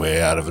 the only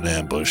way out of an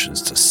ambush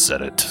is to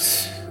set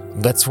it.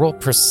 Let's roll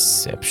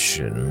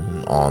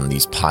perception on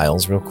these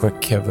piles real quick,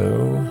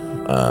 Kevo.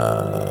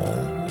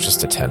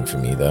 Just a 10 for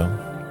me, though.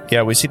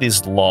 Yeah, we see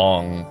these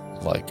long,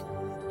 like,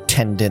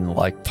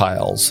 tendon-like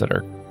piles that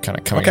are kind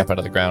of coming Okay. up out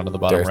of the ground at the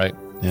bottom, There's- right?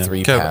 Yeah.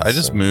 3 Kev, paths. I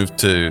just moved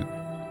to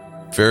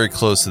very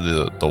close to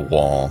the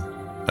wall,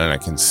 and I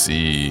can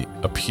see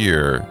up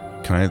here.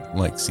 Can I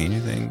like see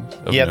anything?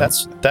 of Yeah, note?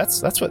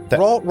 that's what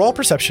Roll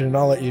perception, and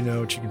I'll let you know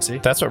what you can see.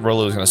 that's what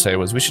Rolo was going to say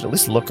was we should at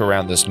least look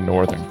around this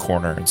northern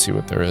corner and see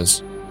what there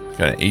is.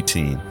 got an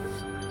 18.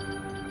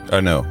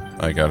 Oh no,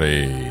 I got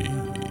a.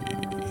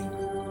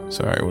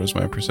 Sorry, what is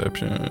my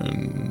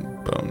perception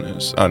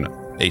bonus? Oh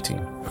no, 18.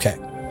 Okay.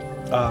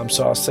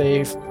 So I'll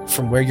say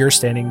from where you're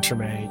standing,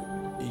 Tremaine,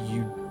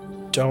 you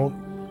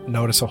don't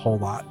notice a whole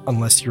lot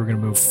unless you're going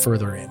to move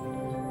further in.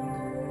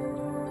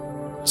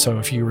 So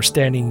if you were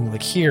standing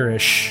like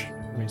here-ish,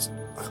 let me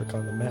click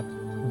on the map,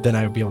 then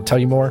I would be able to tell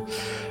you more.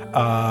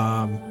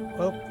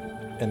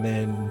 And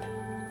then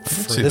for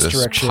See this this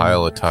direction,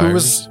 pile of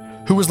tires.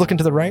 who was looking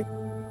to the right?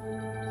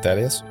 That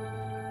is?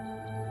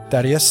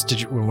 Thaddeus,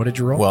 what did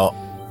you roll? Well,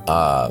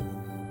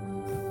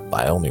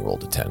 I only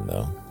rolled a 10,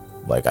 though.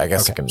 Like, I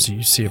guess I can... So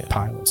you see a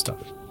pile of stuff.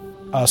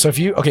 So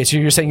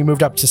you're saying you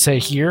moved up to say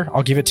here?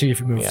 I'll give it to you if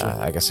you move. Yeah,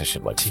 I guess I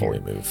should, like, to fully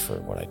here. move for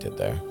what I did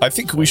there. I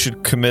think we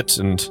should commit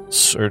and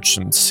search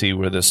and see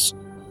where this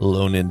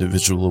lone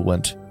individual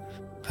went.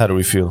 How do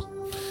we feel?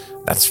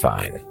 That's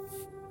fine.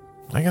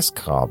 I guess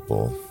Cobb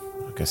will...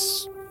 I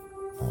guess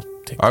I'll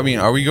take... I mean,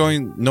 are we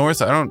going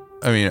north?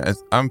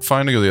 I'm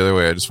fine to go the other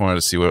way. I just wanted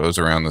to see what was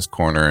around this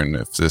corner and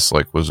if this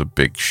like was a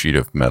big sheet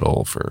of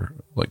metal for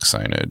like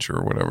signage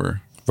or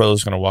whatever.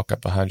 Rolo's going to walk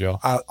up behind y'all.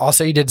 I'll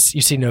say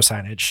you see no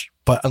signage,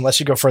 but unless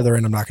you go further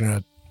in, I'm not going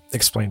to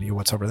explain to you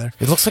what's over there.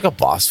 It looks like a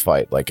boss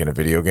fight, like in a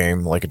video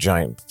game, like a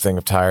giant thing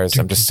of tires.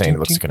 I'm just saying it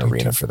looks like an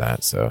arena for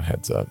that, so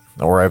heads up.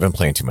 Or I've been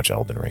playing too much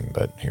Elden Ring,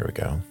 but here we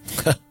go.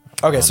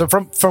 Okay, so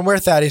from where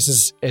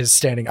Thaddeus is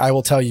standing, I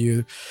will tell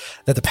you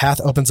that the path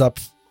opens up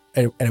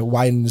and it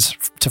widens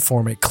to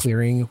form a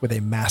clearing with a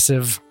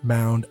massive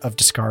mound of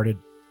discarded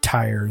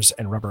tires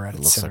and rubber at It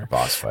its looks like center. a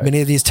boss fight.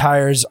 Many of these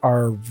tires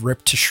are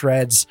ripped to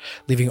shreds,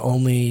 leaving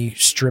only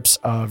strips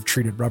of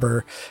treated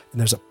rubber, and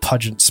there's a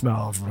pungent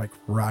smell of like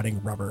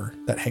rotting rubber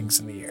that hangs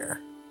in the air.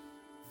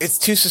 It's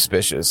too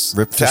suspicious.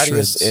 Ripped to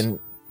Thaddeus, shreds. in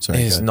Sorry,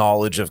 his go ahead.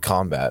 knowledge of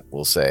combat,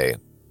 will say,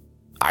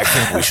 I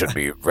think we should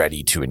be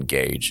ready to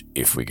engage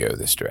if we go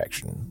this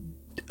direction.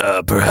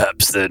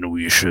 Perhaps then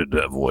we should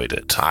avoid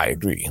it. I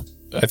agree.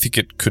 I think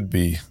it could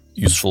be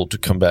useful to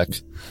come back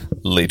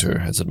later,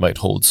 as it might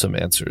hold some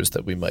answers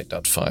that we might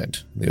not find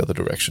in the other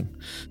direction.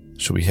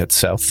 Should we head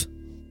south?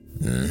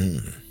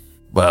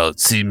 Well, it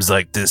seems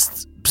like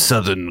this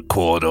southern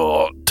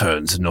corridor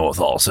turns north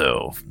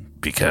also,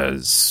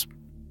 because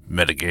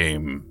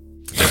metagame,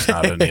 there's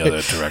not any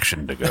other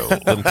direction to go.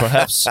 Then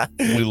perhaps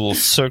we will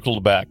circle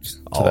back to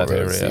All that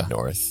roads area. lead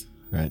north.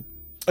 Right.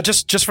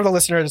 Just for the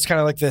listener, it's kind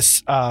of like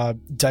this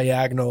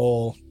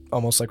diagonal,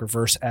 almost like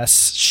reverse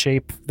S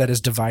shape that is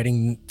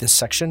dividing this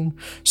section.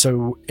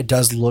 So it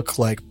does look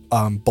like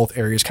both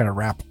areas kind of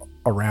wrap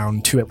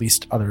around to at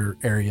least other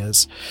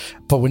areas.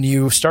 But when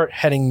you start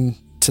heading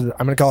to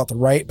I'm going to call it the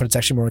right, but it's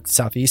actually more like the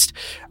southeast.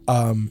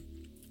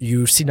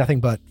 You see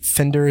nothing but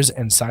fenders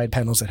and side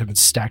panels that have been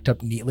stacked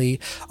up neatly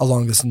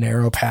along this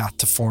narrow path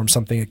to form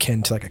something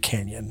akin to like a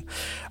canyon.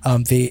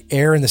 The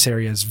air in this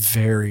area is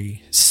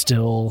very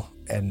still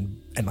and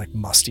like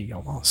musty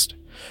almost.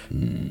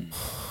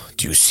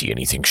 Do you see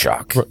anything,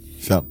 Shock?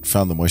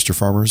 Found the moisture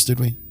farmers, did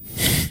we?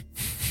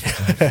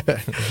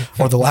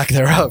 Or the lack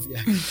thereof.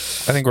 Yeah.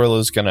 I think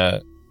Rolo's going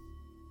to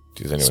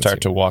Does anyone start see-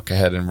 to walk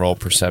ahead and roll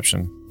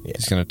perception. Yeah.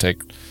 He's going to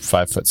take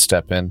 5-foot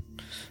step in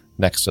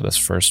next to this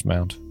first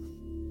mound.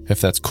 If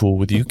that's cool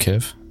with you,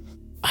 Kiv.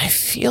 I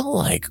feel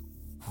like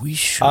we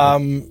should...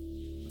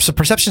 So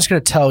perception is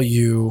going to tell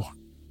you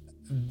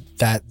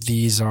that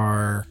these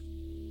are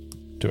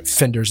Do it.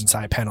 fenders and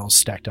side panels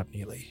stacked up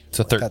neatly. It's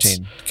a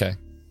 13. Okay.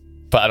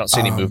 But I don't see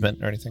any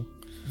movement or anything.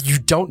 You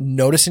don't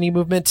notice any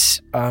movement.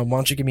 Why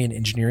don't you give me an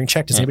engineering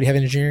check? Does anybody have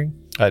engineering?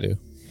 I do.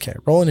 Okay,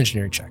 roll an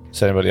engineering check.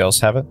 Does anybody else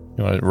have it?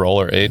 You want to roll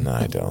or aid? No,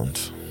 I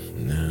don't.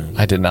 No.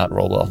 I did not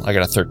roll well. I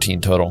got a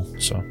 13 total,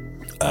 so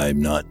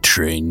I'm not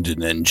trained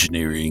in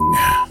engineering.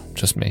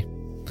 just me.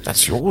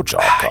 That's your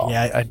job, Carl.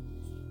 Yeah,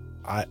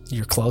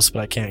 you're close,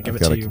 but I can't give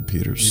I've it got to a you.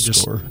 computer You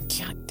just- store.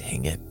 God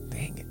dang it.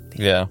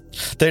 Yeah.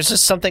 There's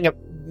just something,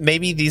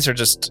 maybe these are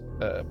just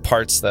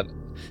parts that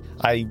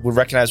I would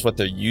recognize what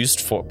they're used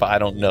for, but I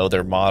don't know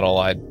their model.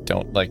 I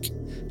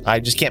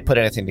just can't put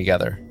anything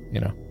together,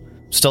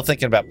 Still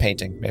thinking about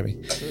painting, maybe.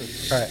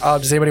 All right.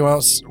 Does anybody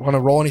else want to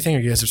roll anything, or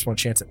you guys just want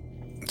to chance it?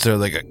 Is there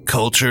like a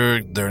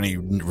culture? There any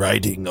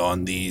writing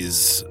on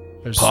these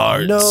There's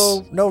parts?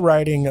 no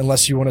writing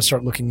unless you want to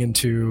start looking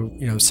into,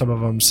 some of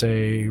them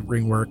say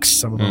Ringworks,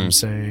 some of them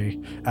say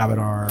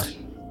Abadar.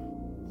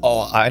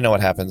 Oh, I know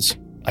what happens.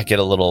 I get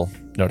a little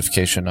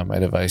notification on my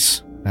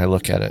device. I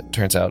look at it.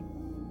 Turns out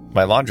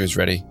my laundry's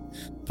ready.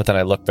 But then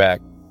I look back.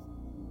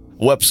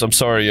 Whoops, I'm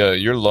sorry.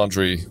 Your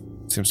laundry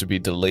seems to be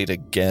delayed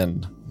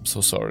again. I'm so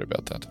sorry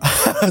about that.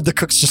 The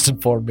cooks just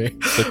informed me.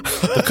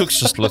 The cooks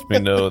just let me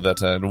know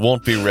that it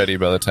won't be ready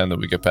by the time that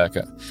we get back.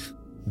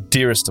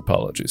 Dearest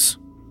apologies.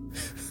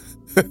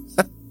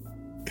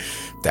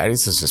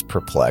 Daddy's is just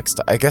perplexed.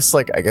 I guess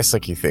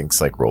he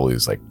thinks like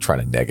Rolly's like trying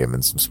to neg him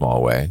in some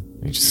small way.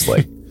 He just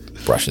like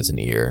brushes an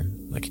ear,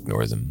 like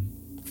ignores him.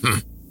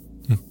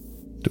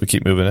 Do we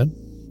keep moving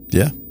in?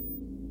 Yeah.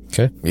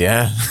 Okay.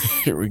 Yeah,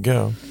 here we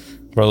go.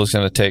 Rolly's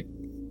going to take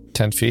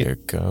 10 feet. Here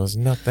goes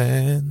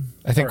nothing.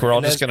 I think we're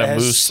all just going to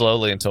as- move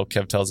slowly until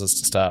Kev tells us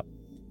to stop.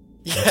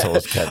 Until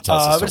his cat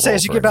tells I us would to say roll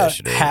as you for get about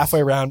initiative. halfway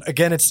around,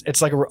 again,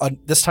 it's like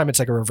this time it's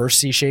like a reverse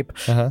C shape,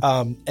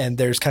 and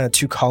there's kind of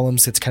two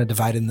columns that's kind of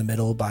divided in the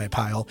middle by a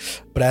pile.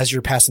 But as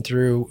you're passing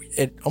through,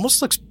 it's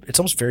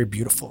almost very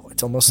beautiful.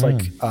 It's almost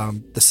like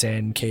the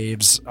sand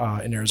caves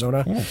in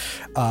Arizona,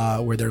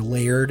 where they're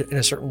layered in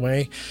a certain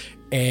way.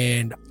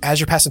 And as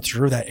you're passing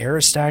through, that air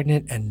is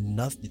stagnant and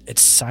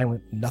it's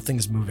silent.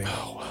 Nothing's moving,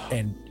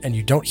 and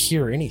you don't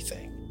hear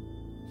anything.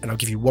 And I'll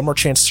give you one more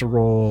chance to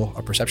roll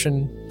a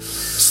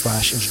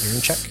perception/engineering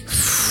check.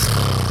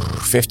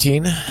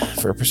 15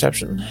 for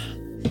perception.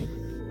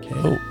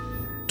 Okay.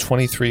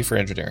 23 for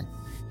engineering.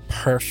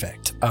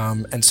 Perfect.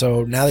 And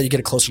so now that you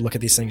get a closer look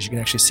at these things, you can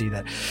actually see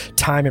that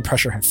time and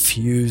pressure have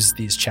fused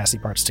these chassis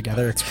parts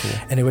together. That's cool.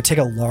 And it would take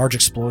a large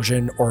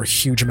explosion or a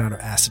huge amount of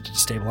acid to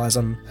destabilize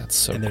them. That's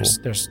so and cool.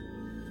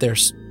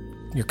 there's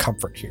your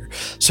comfort here.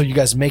 So you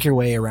guys make your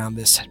way around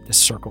this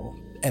circle,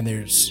 and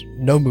there's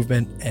no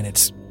movement, and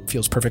it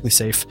feels perfectly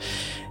safe.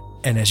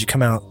 And as you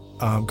come out,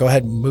 go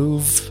ahead and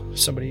move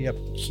somebody up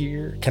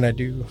here. I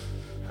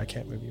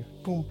can't move you.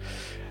 Boom.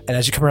 And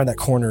as you come around that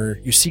corner,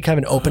 you see kind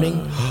of an opening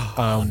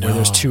where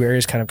there's two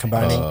areas kind of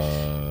combining.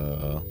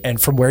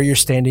 And from where you're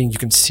standing, you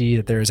can see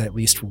that there is at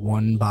least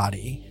one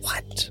body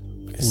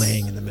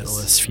laying in the middle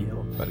of this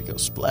field. About to go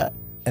splat.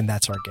 And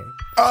that's our game.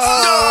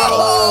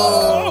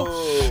 Oh!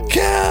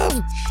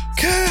 Kev!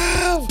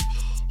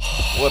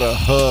 What a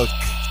hook.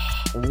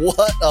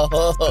 What a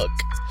hook!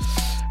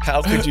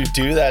 How could you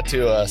do that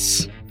to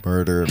us?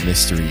 Murder,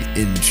 mystery,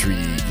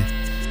 intrigue.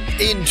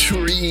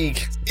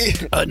 Intrigue.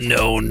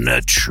 Unknown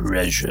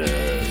treasures.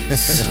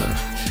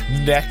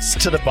 Next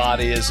to the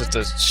body is just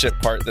a ship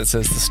part that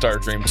says the Star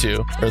Dream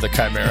 2 or the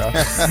Chimera.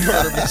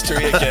 Murder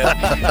mystery again.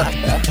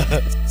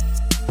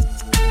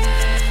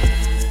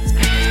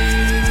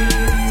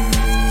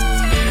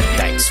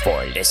 Thanks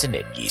for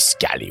listening, ye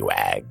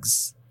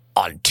scallywags.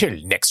 Until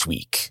next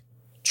week,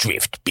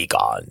 drift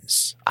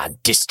begons on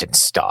distant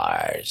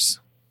stars.